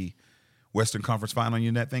in the Western Conference Final,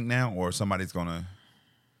 you think now, or somebody's going to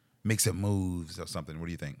make some moves or something? What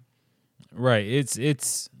do you think? Right.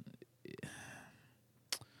 It's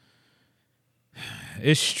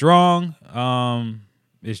strong.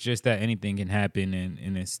 It's just that anything can happen,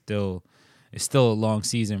 and it's still a long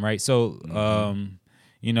season, right? So,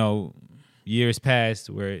 years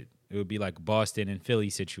past where it would be like Boston and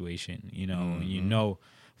Philly situation, and you know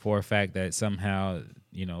for a fact that somehow,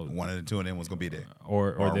 one of the two of them was going to be there.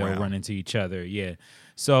 Or they'll run into each other, yeah.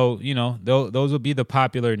 So, those will be the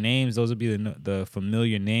popular names. Those will be the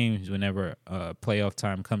familiar names whenever playoff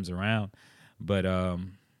time comes around. But,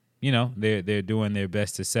 they're doing their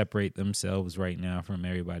best to separate themselves right now from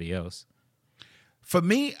everybody else. For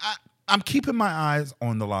me, I'm keeping my eyes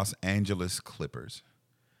on the Los Angeles Clippers.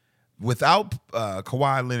 Without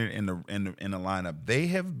Kawhi Leonard in the lineup, they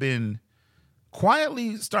have been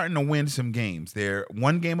quietly starting to win some games. They're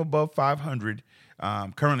one game above 500,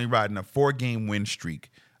 currently riding a 4-game win streak.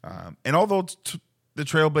 And although the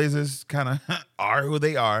Trailblazers kind of are who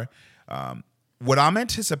they are, what I'm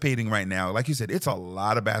anticipating right now, like you said, it's a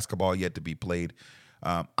lot of basketball yet to be played.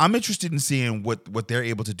 I'm interested in seeing what they're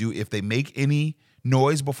able to do if they make any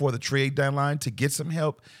noise before the trade deadline to get some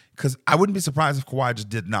help, because I wouldn't be surprised if Kawhi just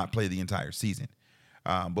did not play the entire season.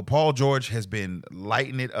 But Paul George has been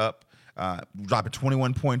lighting it up. Dropping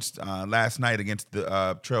 21 points last night against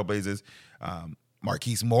the Trailblazers.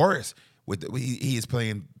 Marquise Morris, he is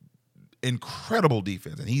playing incredible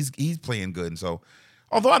defense, and he's playing good. And so,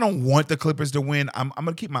 although I don't want the Clippers to win, I'm going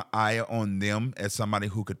to keep my eye on them as somebody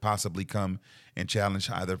who could possibly come and challenge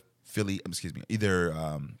either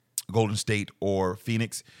Golden State or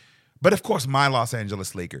Phoenix. But of course, my Los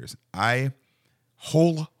Angeles Lakers, I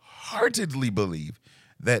wholeheartedly believe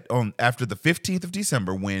that after the 15th of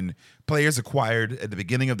December, when players acquired at the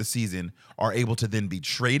beginning of the season are able to then be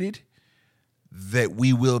traded, that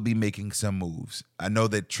we will be making some moves. I know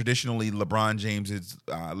that traditionally LeBron James'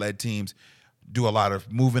 led teams do a lot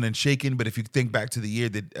of moving and shaking, but if you think back to the year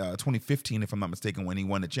that 2015, if I'm not mistaken, when he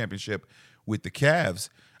won the championship with the Cavs,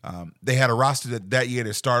 they had a roster that year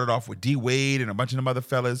that started off with D. Wade and a bunch of them other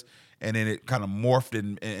fellas, and then it kind of morphed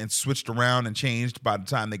and switched around and changed. By the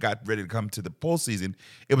time they got ready to come to the postseason,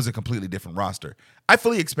 it was a completely different roster. I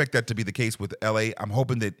fully expect that to be the case with LA. I'm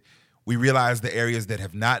hoping that we realize the areas that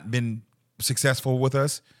have not been successful with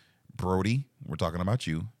us. Brody, we're talking about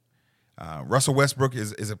you. Russell Westbrook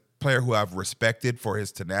is a player who I've respected for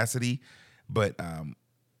his tenacity, but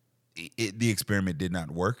the experiment did not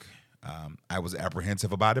work. I was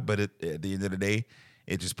apprehensive about it, but at the end of the day,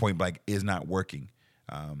 it just point blank is not working.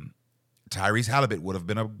 Tyrese Halliburton would have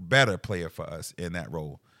been a better player for us in that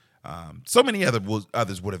role. So many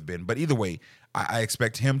others would have been. But either way, I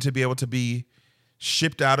expect him to be able to be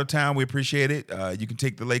shipped out of town. We appreciate it. You can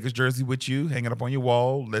take the Lakers jersey with you, hang it up on your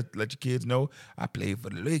wall. Let your kids know I played for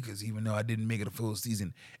the Lakers, even though I didn't make it a full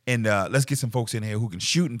season. And let's get some folks in here who can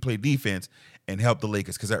shoot and play defense and help the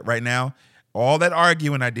Lakers. Because right now, all that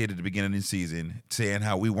arguing I did at the beginning of the season, saying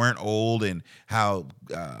how we weren't old and how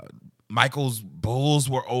Michael's Bulls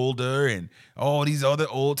were older and all these other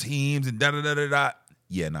old teams and da-da-da-da-da.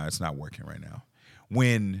 Yeah, no, it's not working right now.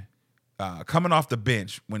 When coming off the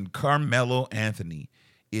bench, when Carmelo Anthony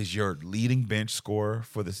is your leading bench scorer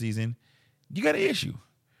for the season, you got an issue.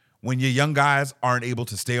 When your young guys aren't able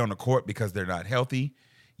to stay on the court because they're not healthy,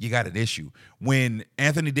 you got an issue. When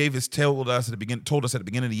Anthony Davis told us at the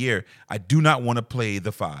beginning of the year, I do not want to play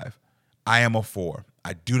the 5. I am a 4.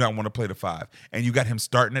 I do not want to play the 5. And you got him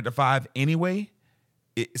starting at the 5 anyway,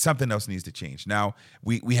 something else needs to change. Now,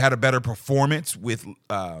 we had a better performance with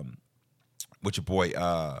your boy,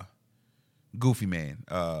 Goofy Man.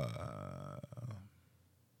 Go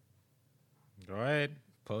ahead.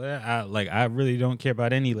 Pull it out. Like, I really don't care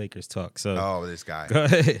about any Lakers talk. So this guy. Go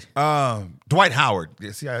ahead. Dwight Howard.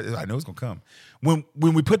 See, I know it's gonna come. When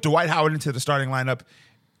we put Dwight Howard into the starting lineup,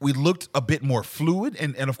 we looked a bit more fluid,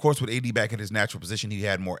 and of course with AD back in his natural position, he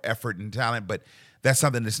had more effort and talent. But that's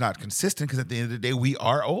something that's not consistent because at the end of the day, we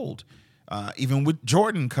are old. Even with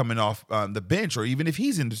Jordan coming off the bench, or even if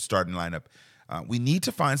he's in the starting lineup, we need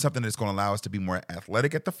to find something that's going to allow us to be more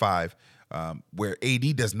athletic at the 5. Where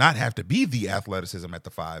AD does not have to be the athleticism at the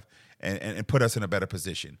 5 and put us in a better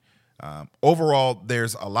position. Overall,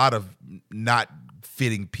 there's a lot of not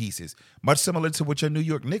fitting pieces, much similar to what your New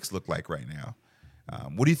York Knicks look like right now.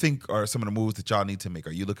 What do you think are some of the moves that y'all need to make?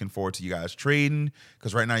 Are you looking forward to you guys trading?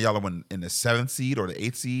 Because right now y'all are in the 7th seed or the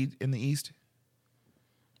 8th seed in the East.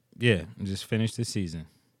 Yeah, just finish the season.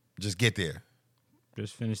 Just get there.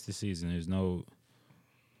 Just finish the season.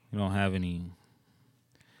 We don't have any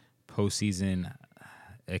postseason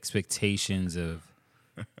expectations of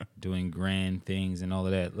doing grand things and all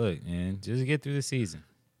of that. Look, man, just get through the season.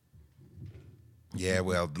 Yeah,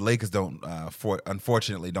 well, the Lakers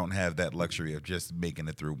unfortunately don't have that luxury of just making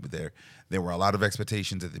it through. But there were a lot of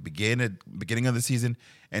expectations at the beginning of the season,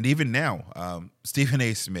 and even now, Stephen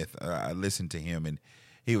A. Smith. I listened to him, and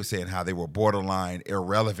he was saying how they were borderline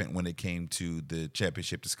irrelevant when it came to the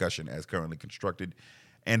championship discussion as currently constructed.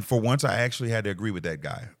 And for once, I actually had to agree with that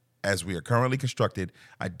guy. As we are currently constructed,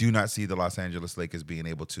 I do not see the Los Angeles Lakers being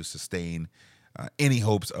able to sustain any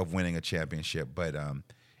hopes of winning a championship. But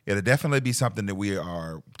it'll definitely be something that we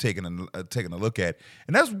are taking a look at.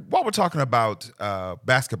 And that's while we're talking about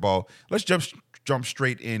basketball. Let's jump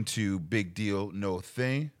straight into big deal, no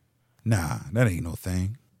thing. Nah, that ain't no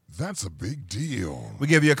thing. That's a big deal. We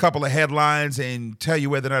give you a couple of headlines and tell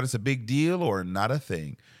you whether or not it's a big deal or not a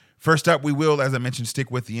thing. First up, we will, as I mentioned,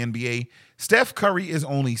 stick with the NBA. Steph Curry is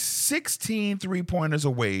only 16 three-pointers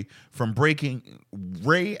away from breaking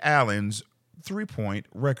Ray Allen's three-point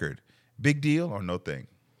record. Big deal or no thing?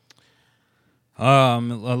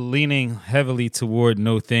 Leaning heavily toward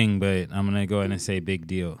no thing, but I'm going to go ahead and say big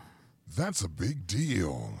deal. That's a big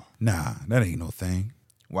deal. Nah, that ain't no thing.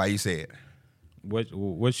 Why you say it?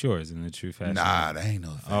 What's yours in the true fashion? Nah, that ain't no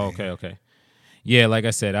thing. Oh, okay. Yeah, like I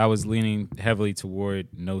said, I was leaning heavily toward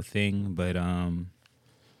no thing, but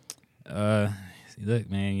look,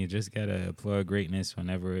 man, you just gotta applaud greatness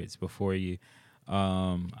whenever it's before you.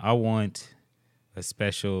 I want a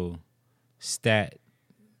special stat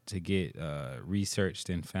to get researched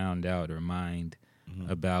and found out or mined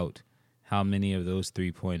about how many of those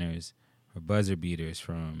 3-pointers are buzzer beaters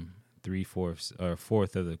from 3/4 or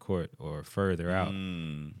 1/4 of the court or further out.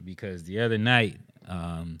 Because the other night,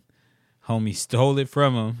 homie stole it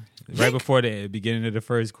from him right before the beginning of the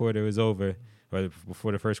first quarter was over, or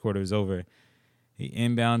before the first quarter was over. He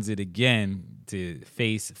inbounds it again to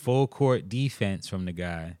face full court defense from the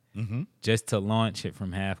guy, just to launch it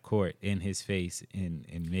from half court in his face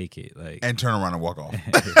and make it and turn around and walk off.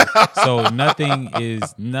 So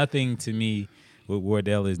nothing to me with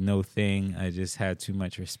Wardell is no thing. I just had too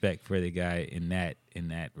much respect for the guy in that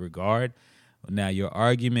regard. Now your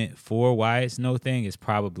argument for why it's no thing is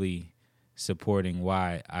probably supporting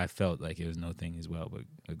why I felt like it was no thing as well, but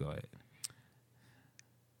go ahead.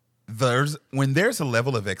 When there's a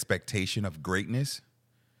level of expectation of greatness,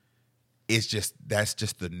 that's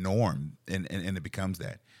just the norm, and it becomes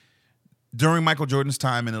that. During Michael Jordan's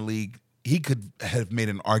time in the league, he could have made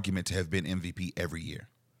an argument to have been MVP every year.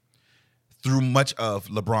 Through much of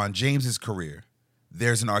LeBron James's career,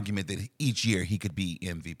 there's an argument that each year he could be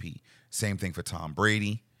MVP. Same thing for Tom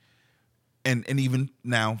Brady. And even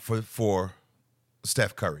now for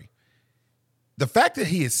Steph Curry. The fact that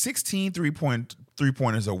he is 16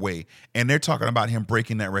 three-pointers away, and they're talking about him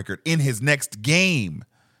breaking that record in his next game,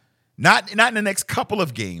 not in the next couple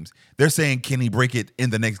of games. They're saying, can he break it in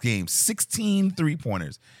the next game? 16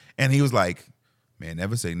 three-pointers. And he was like, man,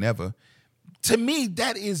 never say never. To me,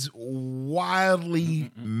 that is wildly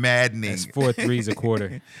maddening. That's 4 threes a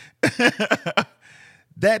quarter.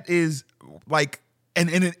 That is like and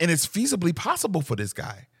it's feasibly possible for this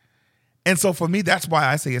guy. And so for me, that's why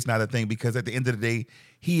I say it's not a thing, because at the end of the day,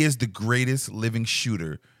 he is the greatest living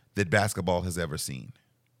shooter that basketball has ever seen,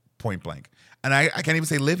 point blank. And I can't even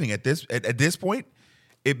say living at this point.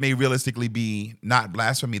 It may realistically be not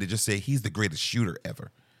blasphemy to just say he's the greatest shooter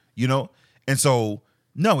ever, you know? And so,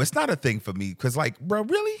 no, it's not a thing for me, because, like, bro,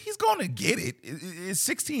 really? He's going to get it. It's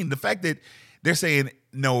 16. The fact that they're saying,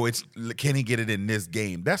 no, can he get it in this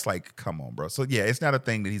game? That's like, come on, bro. So, yeah, it's not a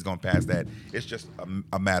thing that he's going to pass that. It's just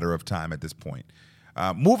a matter of time at this point.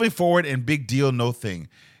 Moving forward, and big deal, no thing.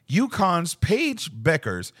 UConn's Paige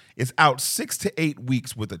Beckers is out 6 to 8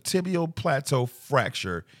 weeks with a tibial plateau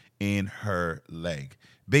fracture in her leg.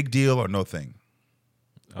 Big deal or no thing?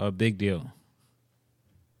 Big deal.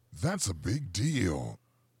 That's a big deal.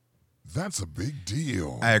 That's a big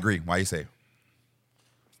deal. I agree. Why you say?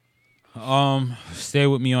 Stay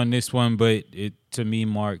with me on this one, but it to me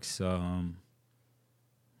marks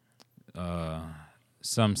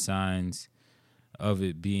some signs of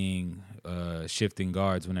it being shifting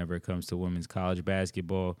guards whenever it comes to women's college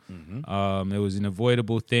basketball. It was an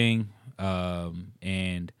avoidable thing,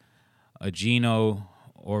 and Gino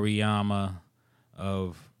Oriyama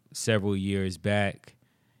of several years back,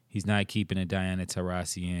 he's not keeping a Diana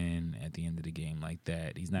Taurasi in at the end of the game like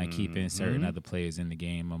that. He's not keeping certain other players in the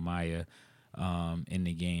game, Amaya in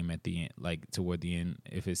the game at the end, like toward the end,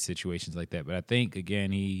 if it's situations like that. But I think,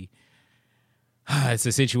 again, it's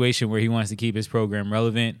a situation where he wants to keep his program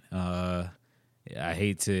relevant. I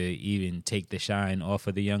hate to even take the shine off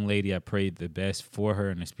of the young lady. I pray the best for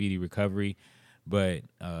her and a speedy recovery. But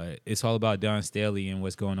it's all about Dawn Staley and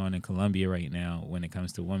what's going on in Columbia right now when it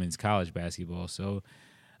comes to women's college basketball. So,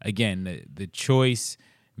 again, the choice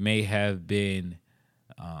may have been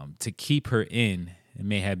to keep her in. It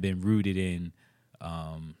may have been rooted in,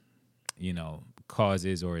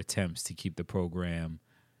 causes or attempts to keep the program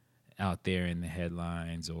out there in the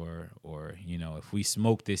headlines, or if we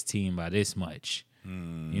smoke this team by this much,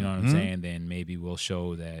 you know what I'm saying, then maybe we'll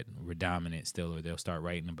show that we're dominant still, or they'll start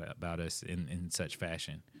writing about us in such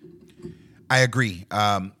fashion. I agree.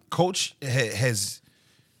 Coach has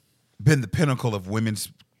been the pinnacle of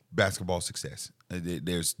women's basketball success.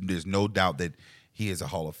 There's no doubt that he is a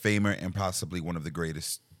Hall of Famer and possibly one of the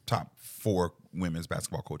greatest top 4 women's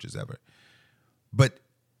basketball coaches ever. But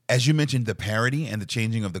as you mentioned, the parity and the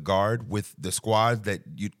changing of the guard with the squads that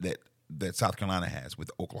South Carolina has,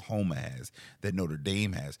 with Oklahoma has, that Notre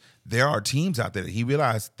Dame has, there are teams out there that he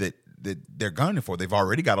realized that they're gunning for. They've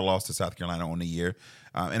already got a loss to South Carolina on the year.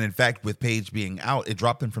 And in fact, with Paige being out, it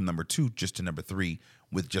dropped them from number 2 just to number 3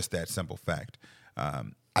 with just that simple fact.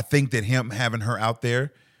 I think that him having her out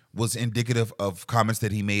there was indicative of comments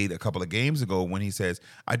that he made a couple of games ago when he says,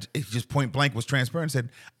 it just point blank was transparent, said,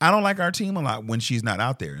 I don't like our team a lot when she's not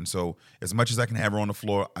out there. And so as much as I can have her on the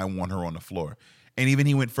floor, I want her on the floor. And even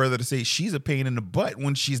he went further to say she's a pain in the butt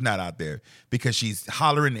when she's not out there, because she's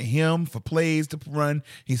hollering at him for plays to run.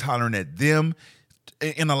 He's hollering at them.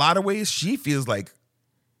 In a lot of ways, she feels like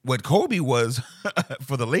what Kobe was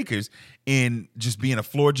for the Lakers in just being a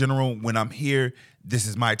floor general. When I'm here, this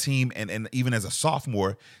is my team. And even as a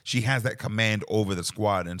sophomore, she has that command over the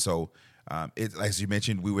squad. And so, as you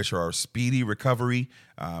mentioned, we wish her a speedy recovery.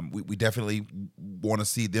 We definitely want to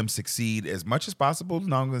see them succeed as much as possible, as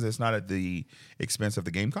long as it's not at the expense of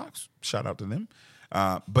the Gamecocks. Shout out to them.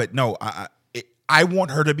 But no, I want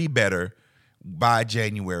her to be better by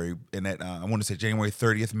January, and that I want to say January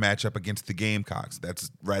 30th matchup against the Gamecocks.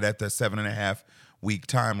 That's right at the 7.5 week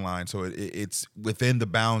timeline. So it's within the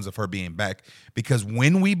bounds of her being back, because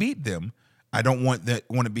when we beat them, I don't want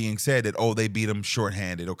it being said that, they beat them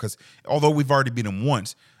shorthanded, because although we've already beat them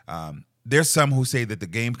once, there's some who say that the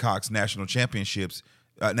Gamecocks national championship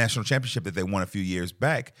that they won a few years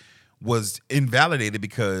back was invalidated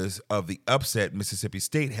because of the upset Mississippi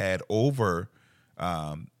State had over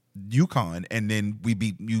UConn, and then we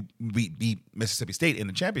beat Mississippi State in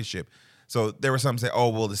the championship. So there were some say,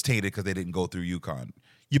 it's tainted because they didn't go through UConn.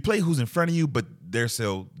 You play who's in front of you, but there's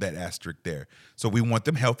still that asterisk there. So we want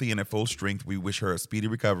them healthy and at full strength. We wish her a speedy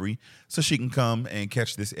recovery so she can come and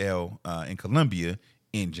catch this L in Columbia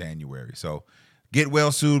in January. So get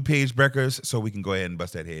well soon, Paige Beckers, so we can go ahead and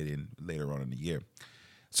bust that head in later on in the year.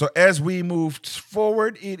 So as we move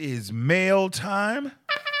forward, it is mail time.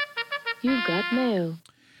 You've got mail.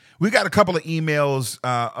 We got a couple of emails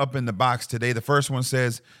up in the box today. The first one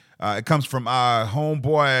says, it comes from our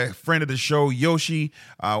homeboy, friend of the show, Yoshi,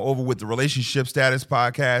 over with the Relationship Status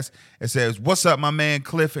podcast. It says, what's up, my man,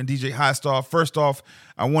 Cliff and DJ Highstar? First off,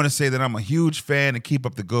 I want to say that I'm a huge fan and keep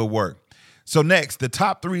up the good work. So next, the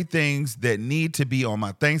top 3 things that need to be on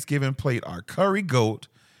my Thanksgiving plate are curry goat,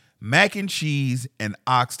 mac and cheese, and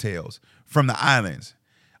oxtails from the islands.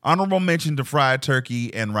 Honorable mention to fried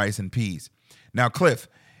turkey and rice and peas. Now, Cliff,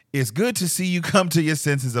 it's good to see you come to your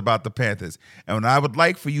senses about the Panthers, and I would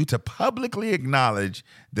like for you to publicly acknowledge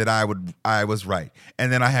that I was right.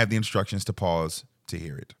 And then I have the instructions to pause to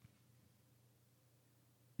hear it.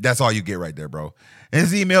 That's all you get right there, bro. And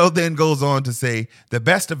his email then goes on to say, the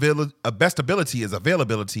best ability is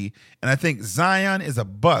availability, and I think Zion is a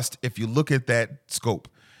bust if you look at that scope.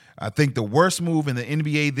 I think the worst move in the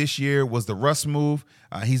NBA this year was the Russ move.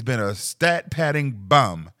 He's been a stat-padding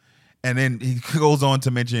bum. And then he goes on to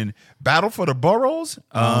mention battle for the boroughs.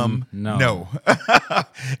 No.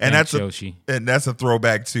 and that's a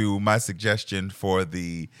throwback to my suggestion for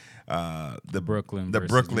the Brooklyn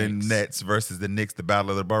Nets versus the Knicks, the battle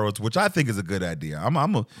of the boroughs, which I think is a good idea. I'm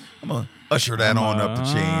gonna usher that on up the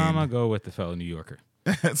chain. I'm gonna go with the fellow New Yorker.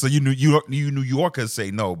 So you New Yorkers say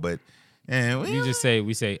no, but we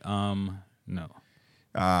say no.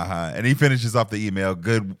 And he finishes off the email.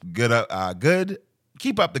 Good.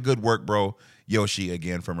 Keep up the good work, bro. Yoshi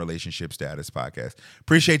again from Relationship Status Podcast.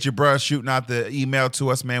 Appreciate you, bro, shooting out the email to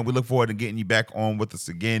us, man. We look forward to getting you back on with us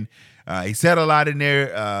again. He said a lot in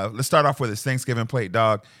there. Let's start off with his Thanksgiving plate,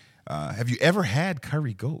 dog. Have you ever had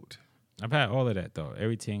curry goat? I've had all of that though.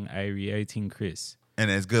 Everything Irie, everything Chris. And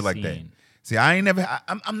it's good like that. See, I ain't never. I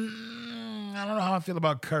don't know how I feel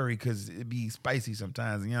about curry because it be spicy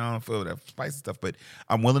sometimes. You know, I don't feel that spicy stuff, but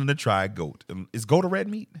I'm willing to try goat. Is goat a red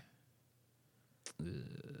meat?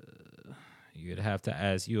 You'd have to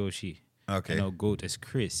ask Yoshi. Okay. I know goat is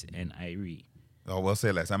Chris and Irie. Oh, well,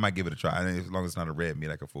 say less. I might give it a try. As long as it's not a red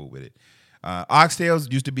meat, I can fool with it.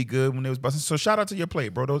 Oxtails used to be good when they was busting. So shout out to your plate,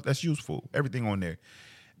 bro. That's useful. Everything on there.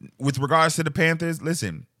 With regards to the Panthers,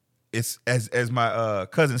 listen, it's as my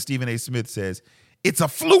cousin Stephen A. Smith says, it's a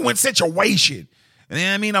fluent situation. And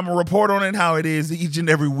I mean, I'm a report on it how it is each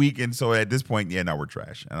and every week. And so at this point, yeah, now we're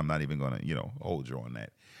trash. And I'm not even going to, hold you on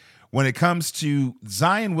that. When it comes to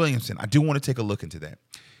Zion Williamson, I do want to take a look into that.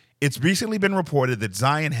 It's recently been reported that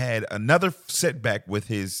Zion had another setback with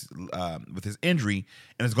his injury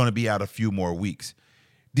and is going to be out a few more weeks.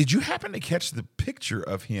 Did you happen to catch the picture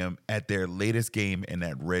of him at their latest game in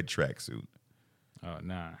that red tracksuit? Oh,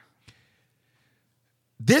 nah.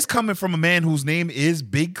 This coming from a man whose name is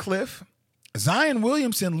Big Cliff. Zion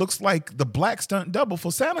Williamson looks like the black stunt double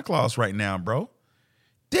for Santa Claus right now, bro.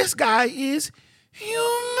 This guy is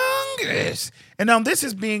humongous. And now this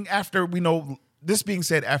is being after this being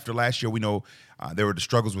said after last year, we know there were the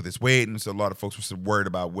struggles with his weight, and so a lot of folks were worried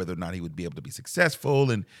about whether or not he would be able to be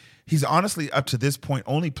successful. And he's honestly, up to this point,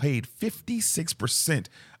 only played 56%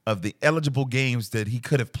 of the eligible games that he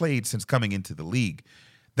could have played since coming into the league.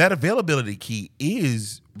 That availability key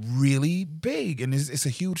is really big, and it's a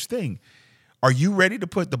huge thing. Are you ready to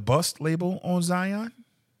put the bust label on Zion?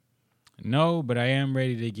 No, but I am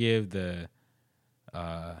ready to give the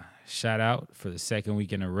shout out for the second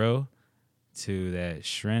week in a row to that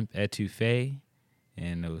shrimp etouffee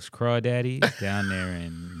and those crawdaddies down there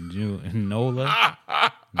in NOLA,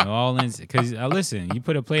 New Orleans. Because listen, you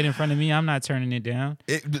put a plate in front of me, I'm not turning it down.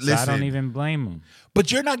 So I don't even blame them.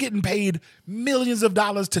 But you're not getting paid millions of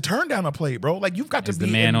dollars to turn down a plate, bro. Like, you've got to be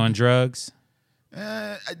the man on drugs.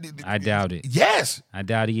 I doubt it. Yes, I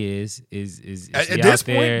doubt he is. Is at this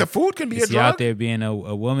point the food can be a drug? Is he out there being a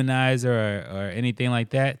womanizer or anything like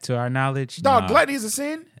that? To our knowledge, dog, gluttony is a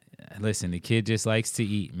sin. Listen, the kid just likes to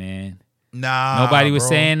eat, man. Nah, nobody was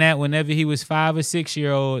saying that whenever he was 5 or 6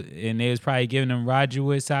 year old, and they was probably giving him Roger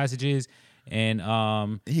Wood sausages and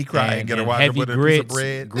he cried and get a Roger heavy Wood grits, piece of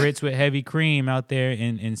bread. grits with heavy cream out there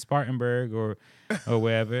in Spartanburg or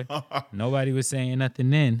wherever. Nobody was saying nothing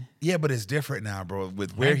then. Yeah, but it's different now, bro.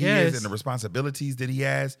 With where he is and the responsibilities that he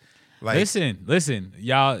has. Like, listen,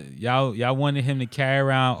 y'all wanted him to carry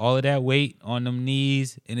around all of that weight on them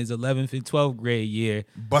knees in his 11th and 12th grade year.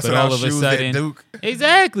 Busting out shoes at Duke.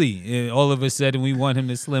 Exactly. And all of a sudden, we want him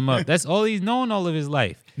to slim up. That's all he's known all of his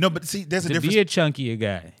life. No, but see, there's a difference. To be a chunkier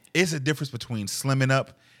guy. It's a difference between slimming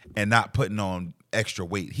up and not putting on extra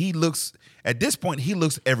weight. At this point, he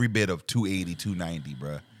looks every bit of 280, 290,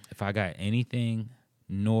 bro. If I got anything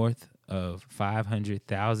north of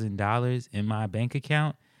 $500,000 in my bank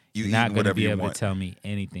account, you're not going to be able to tell me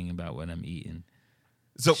anything about what I'm eating.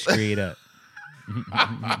 So straight up.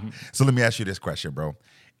 So let me ask you this question, bro.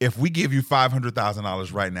 If we give you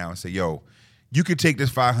 $500,000 right now and say, yo, you could take this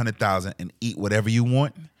 $500,000 and eat whatever you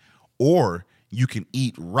want, or you can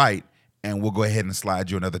eat right and we'll go ahead and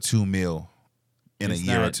slide you another $2 million in a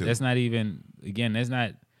year or two. That's not even, again, that's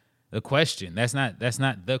not the question. That's not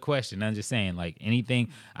the question. I'm just saying, like, anything.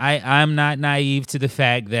 I'm not naive to the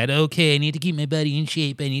fact that, okay, I need to keep my body in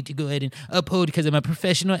shape. I need to go ahead and uphold because I'm a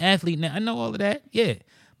professional athlete. Now I know all of that, yeah,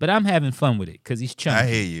 but I'm having fun with it because he's chunky. I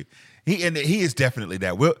hear you. He is definitely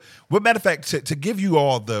that. Well, matter of fact, to give you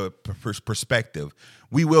all the perspective,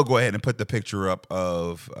 we will go ahead and put the picture up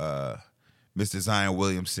of Mr. Zion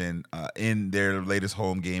Williamson in their latest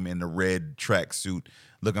home game in the red tracksuit,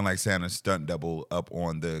 looking like Santa's stunt double, up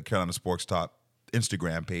on the Carolina Sports Talk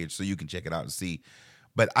Instagram page, so you can check it out and see.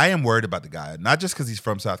 But I am worried about the guy, not just because he's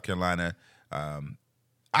from South Carolina.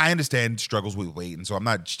 I understand struggles with weight, and so I'm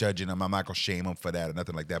not judging him. I'm not gonna shame him for that or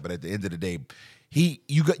nothing like that. But at the end of the day,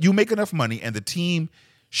 you make enough money, and the team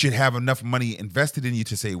should have enough money invested in you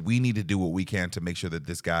to say we need to do what we can to make sure that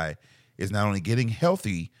this guy is not only getting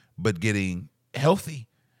healthy but getting healthy.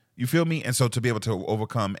 You feel me? And so to be able to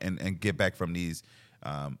overcome and get back from these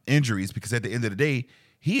injuries, because at the end of the day,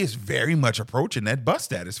 he is very much approaching that bust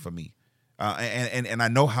status for me. And I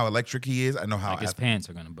know how electric he is. I know how his pants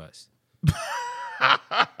are gonna bust.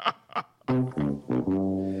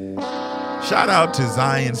 Shout out to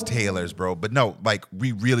Zion's tailors, bro. But no, like,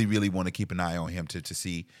 we really, really want to keep an eye on him to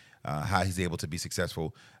see how he's able to be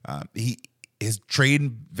successful. His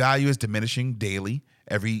trade value is diminishing daily.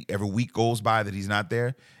 Every week goes by that he's not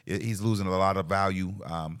there, he's losing a lot of value,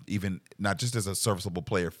 even not just as a serviceable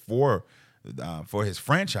player for his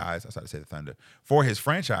franchise. I was about to say the Thunder, for his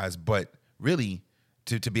franchise, but really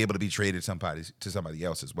to be able to be traded to somebody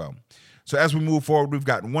else as well. So as we move forward, we've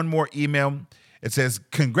got one more email. It says,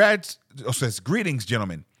 greetings,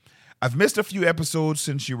 gentlemen. I've missed a few episodes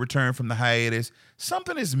since you returned from the hiatus.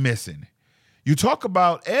 Something is missing. You talk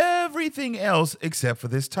about everything else except for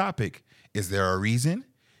this topic. Is there a reason?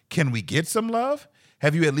 Can we get some love?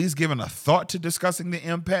 Have you at least given a thought to discussing the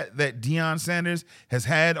impact that Deion Sanders has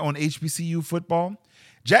had on HBCU football?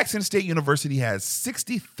 Jackson State University has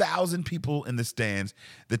 60,000 people in the stands.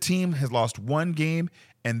 The team has lost one game,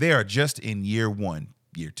 and they are just in year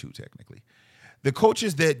two, technically. The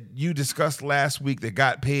coaches that you discussed last week that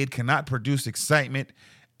got paid cannot produce excitement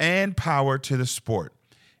and power to the sport.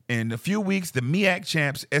 In a few weeks, the MEAC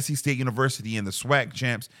champs, SC State University, and the SWAC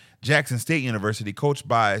champs, Jackson State University, coached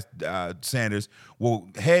by Sanders, will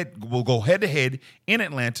go head-to-head in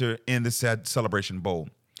Atlanta in the Celebration Bowl.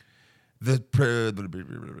 The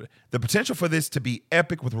potential for this to be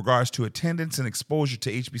epic with regards to attendance and exposure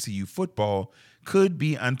to HBCU football could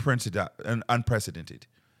be unprecedented.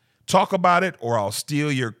 Talk about it or I'll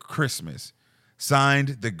steal your Christmas.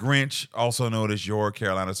 Signed, The Grinch, also known as your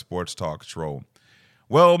Carolina Sports Talk Troll.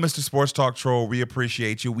 Well, Mr. Sports Talk Troll, we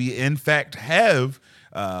appreciate you. We, in fact, have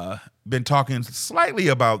been talking slightly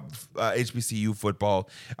about HBCU football,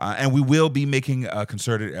 and we will be making a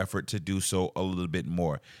concerted effort to do so a little bit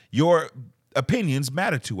more. Your opinions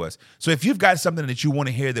matter to us. So if you've got something that you want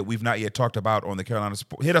to hear that we've not yet talked about on the Carolina,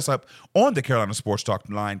 hit us up on the Carolina Sports Talk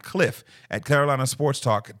line, Cliff at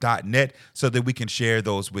carolinasportstalk.net, so that we can share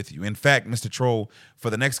those with you. In fact, Mr. Troll, for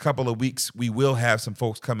the next couple of weeks, we will have some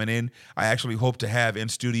folks coming in. I actually hope to have in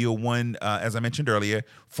studio one, as I mentioned earlier,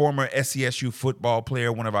 former SCSU football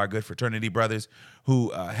player, one of our good fraternity brothers,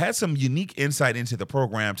 who had some unique insight into the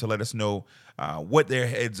program to let us know what their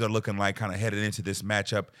heads are looking like kind of headed into this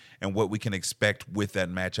matchup and what we can expect with that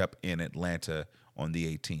matchup in Atlanta on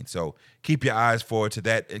the 18th. So keep your eyes forward to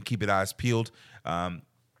that and keep your eyes peeled.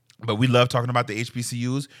 But we love talking about the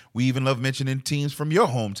HBCUs. We even love mentioning teams from your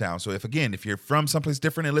hometown. So if you're from someplace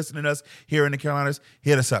different and listening to us here in the Carolinas,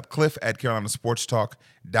 hit us up, Cliff at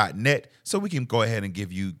carolinasportstalk.net, so we can go ahead and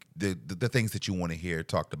give you the things that you want to hear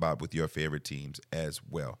talked about with your favorite teams as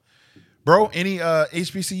well. Bro, any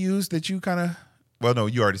HBCUs that you kind of, well, no,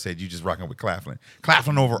 you already said you just rocking with Claflin.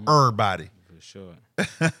 Claflin over everybody. For sure.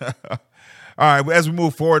 All right, as we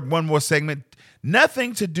move forward, one more segment.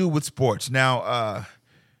 Nothing to do with sports. Now,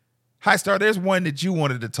 High Star, there's one that you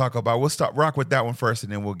wanted to talk about. We'll rock with that one first,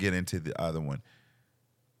 and then we'll get into the other one.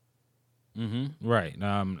 Mm-hmm. Right.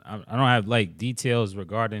 I don't have like details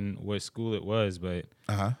regarding what school it was, but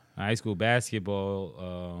high school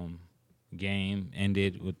basketball game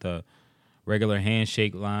ended with the regular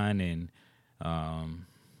handshake line, and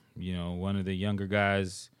one of the younger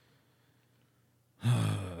guys. Never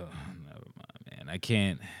mind, man. I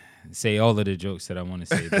can't say all of the jokes that I want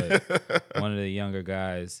to say, but one of the younger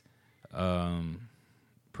guys.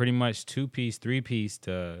 Pretty much 2-piece, 3-piece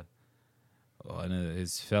to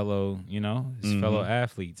his fellow, fellow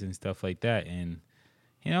athletes and stuff like that. And,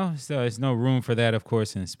 so there's no room for that, of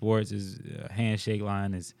course, in sports. His handshake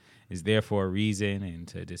line is there for a reason and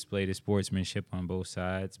to display the sportsmanship on both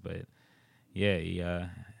sides. But, yeah,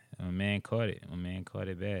 a man caught it. A man caught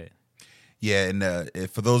it bad. Yeah,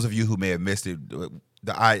 and for those of you who may have missed it,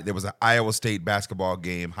 there was an Iowa State basketball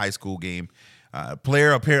game, high school game.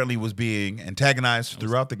 Player apparently was being antagonized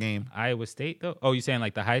throughout the game. Iowa State, though? Oh, you saying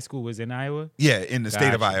like the high school was in Iowa? Yeah, in the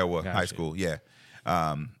state of Gotcha, Iowa, gotcha. high school. Yeah,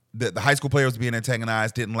 the high school player was being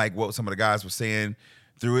antagonized. Didn't like what some of the guys were saying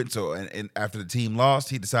through it. So, and after the team lost,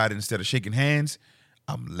 he decided instead of shaking hands,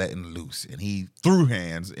 I'm letting loose, and he threw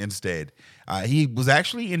hands instead. He was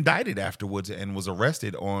actually indicted afterwards and was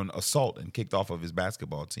arrested on assault and kicked off of his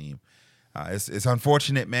basketball team. It's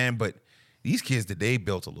unfortunate, man, but these kids today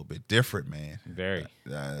built a little bit different, man. Very.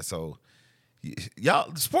 So,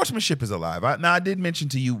 y'all, sportsmanship is alive. I did mention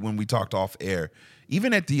to you when we talked off air,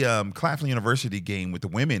 even at the Claflin University game with the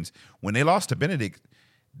women's, when they lost to Benedict,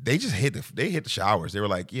 they just hit the showers. They were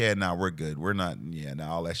like, yeah, nah, we're good. We're not,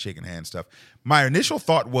 all that shaking hands stuff. My initial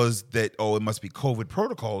thought was that, it must be COVID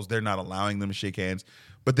protocols. They're not allowing them to shake hands.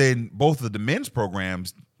 But then both of the men's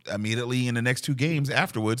programs, immediately in the next two games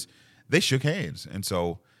afterwards, they shook hands. And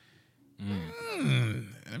so,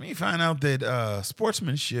 let me find out that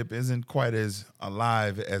sportsmanship isn't quite as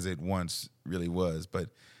alive as it once really was.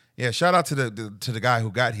 But yeah, shout out to the guy who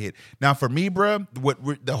got hit. Now for me, bruh,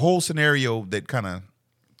 the whole scenario that kind of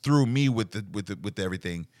threw me with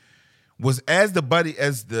everything was as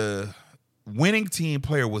the winning team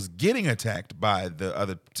player was getting attacked by the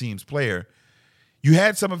other team's player, you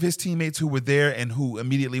had some of his teammates who were there and who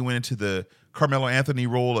immediately went into the Carmelo Anthony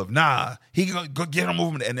role of, nah, he go get him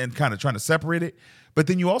movement, and then kind of trying to separate it. But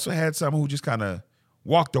then you also had some who just kind of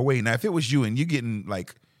walked away. Now, if it was you and you getting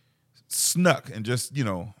like snuck and just,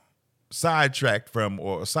 sidetracked from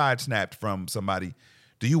or side-snapped from somebody,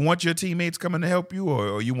 do you want your teammates coming to help you,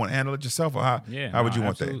 or you want to handle it yourself, or how would you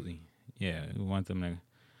want absolutely. that? Yeah, we want them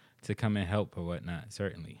to come and help or whatnot,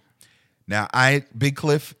 certainly. Now, Big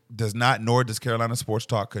Cliff does not, nor does Carolina Sports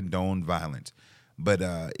Talk, condone violence. But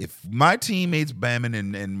if my teammates bamming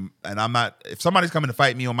and I'm not, if somebody's coming to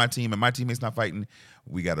fight me on my team and my teammate's not fighting,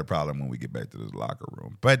 we got a problem when we get back to the locker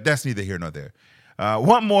room. But that's neither here nor there.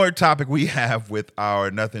 One more topic we have with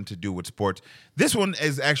our Nothing to Do with Sports. This one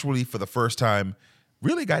is actually, for the first time,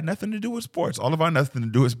 really got nothing to do with sports. All of our Nothing to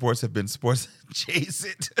Do with Sports have been sports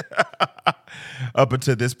adjacent up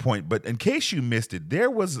until this point. But in case you missed it,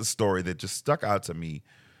 there was a story that just stuck out to me,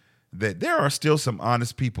 that there are still some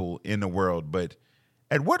honest people in the world, but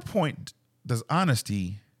at what point does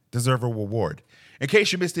honesty deserve a reward? In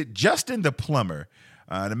case you missed it, Justin the plumber,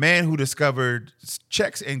 the man who discovered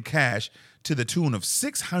checks and cash to the tune of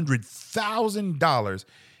 $600,000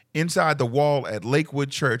 inside the wall at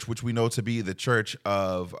Lakewood Church, which we know to be the church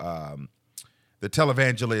of the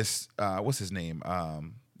televangelist, what's his name?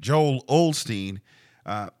 Joel Osteen.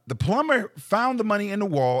 The plumber found the money in the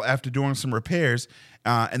wall after doing some repairs,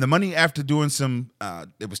 and the money after doing some,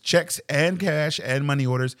 it was checks and cash and money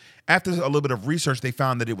orders. After a little bit of research, they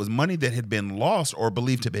found that it was money that had been lost or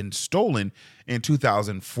believed to have been stolen in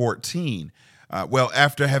 2014. Well,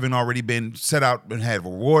 after having already been set out and had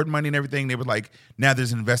reward money and everything, they were like, now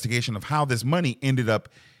there's an investigation of how this money ended up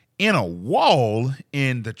in a wall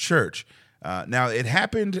in the church. Now, it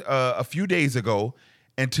happened a few days ago,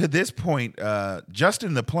 and to this point,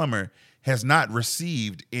 Justin the plumber has not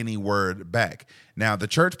received any word back. Now, the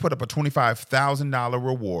church put up a $25,000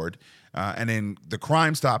 reward, and then the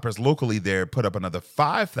Crime Stoppers locally there put up another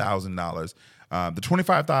 $5,000. The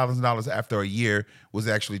 $25,000 after a year was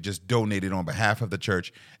actually just donated on behalf of the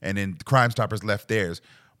church, and then the Crime Stoppers left theirs.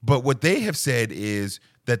 But what they have said is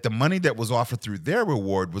that the money that was offered through their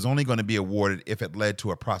reward was only going to be awarded if it led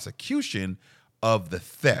to a prosecution of the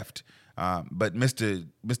theft. But Mr.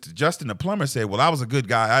 Justin the plumber said, well, I was a good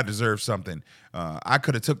guy. I deserve something. I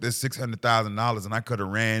could have took this $600,000 and I could have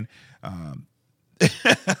ran.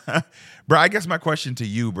 Bro, I guess my question to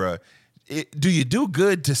you, bro, do you do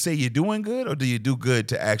good to say you're doing good, or do you do good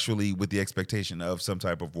to actually with the expectation of some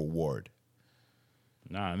type of reward?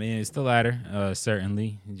 Nah, I mean, it's the latter,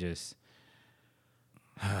 certainly. You just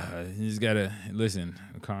gotta listen.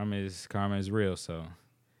 Karma is real, so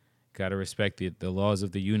gotta respect the laws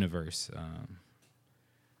of the universe.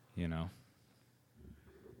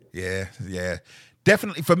 Yeah,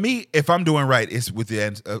 definitely. For me, if I'm doing right, it's with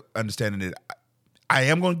the understanding that I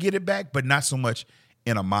am going to get it back, but not so much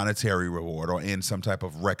in a monetary reward or in some type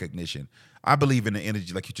of recognition. I believe in the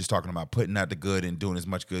energy, like you're just talking about, putting out the good and doing as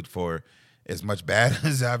much good for as much bad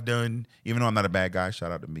as I've done, even though I'm not a bad guy.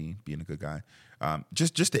 Shout out to me being a good guy.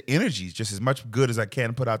 Just the energy, just as much good as I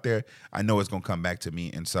can put out there, I know it's going to come back to me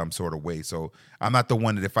in some sort of way. So I'm not the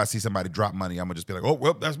one that if I see somebody drop money, I'm going to just be like, oh,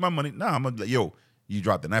 well, that's my money. No, I'm going to be like, yo, you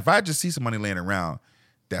dropped it. Now, if I just see some money laying around,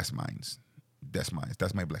 that's mine. That's mine.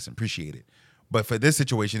 That's my blessing. Appreciate it. But for this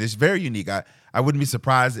situation, it's very unique. I wouldn't be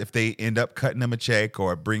surprised if they end up cutting him a check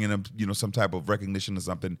or bringing him, some type of recognition or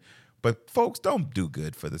something. But folks, don't do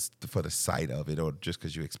good for the sight of it, or just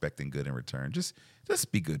because you're expecting good in return. Just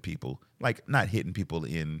be good people. Like not hitting people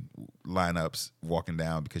in lineups, walking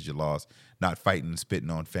down because you lost, not fighting, spitting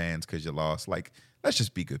on fans because you lost. Like, let's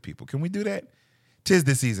just be good people. Can we do that? 'Tis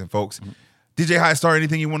this season, folks. DJ High Star,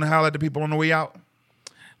 anything you want to holler at the people on the way out?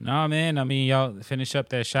 No, man. I mean, y'all finish up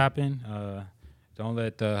that shopping. Don't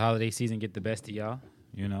let the holiday season get the best of y'all,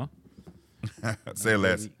 Say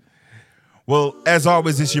less. Well, as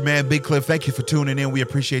always, it's your man, Big Cliff. Thank you for tuning in. We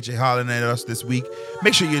appreciate you hollering at us this week.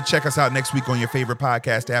 Make sure you check us out next week on your favorite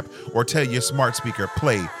podcast app or tell your smart speaker,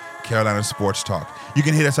 play Carolina Sports Talk. You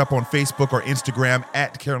can hit us up on Facebook or Instagram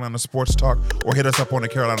at Carolina Sports Talk, or hit us up on the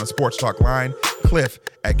Carolina Sports Talk line, Cliff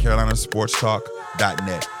at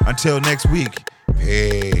carolinasportstalk.net. Until next week,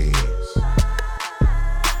 peace.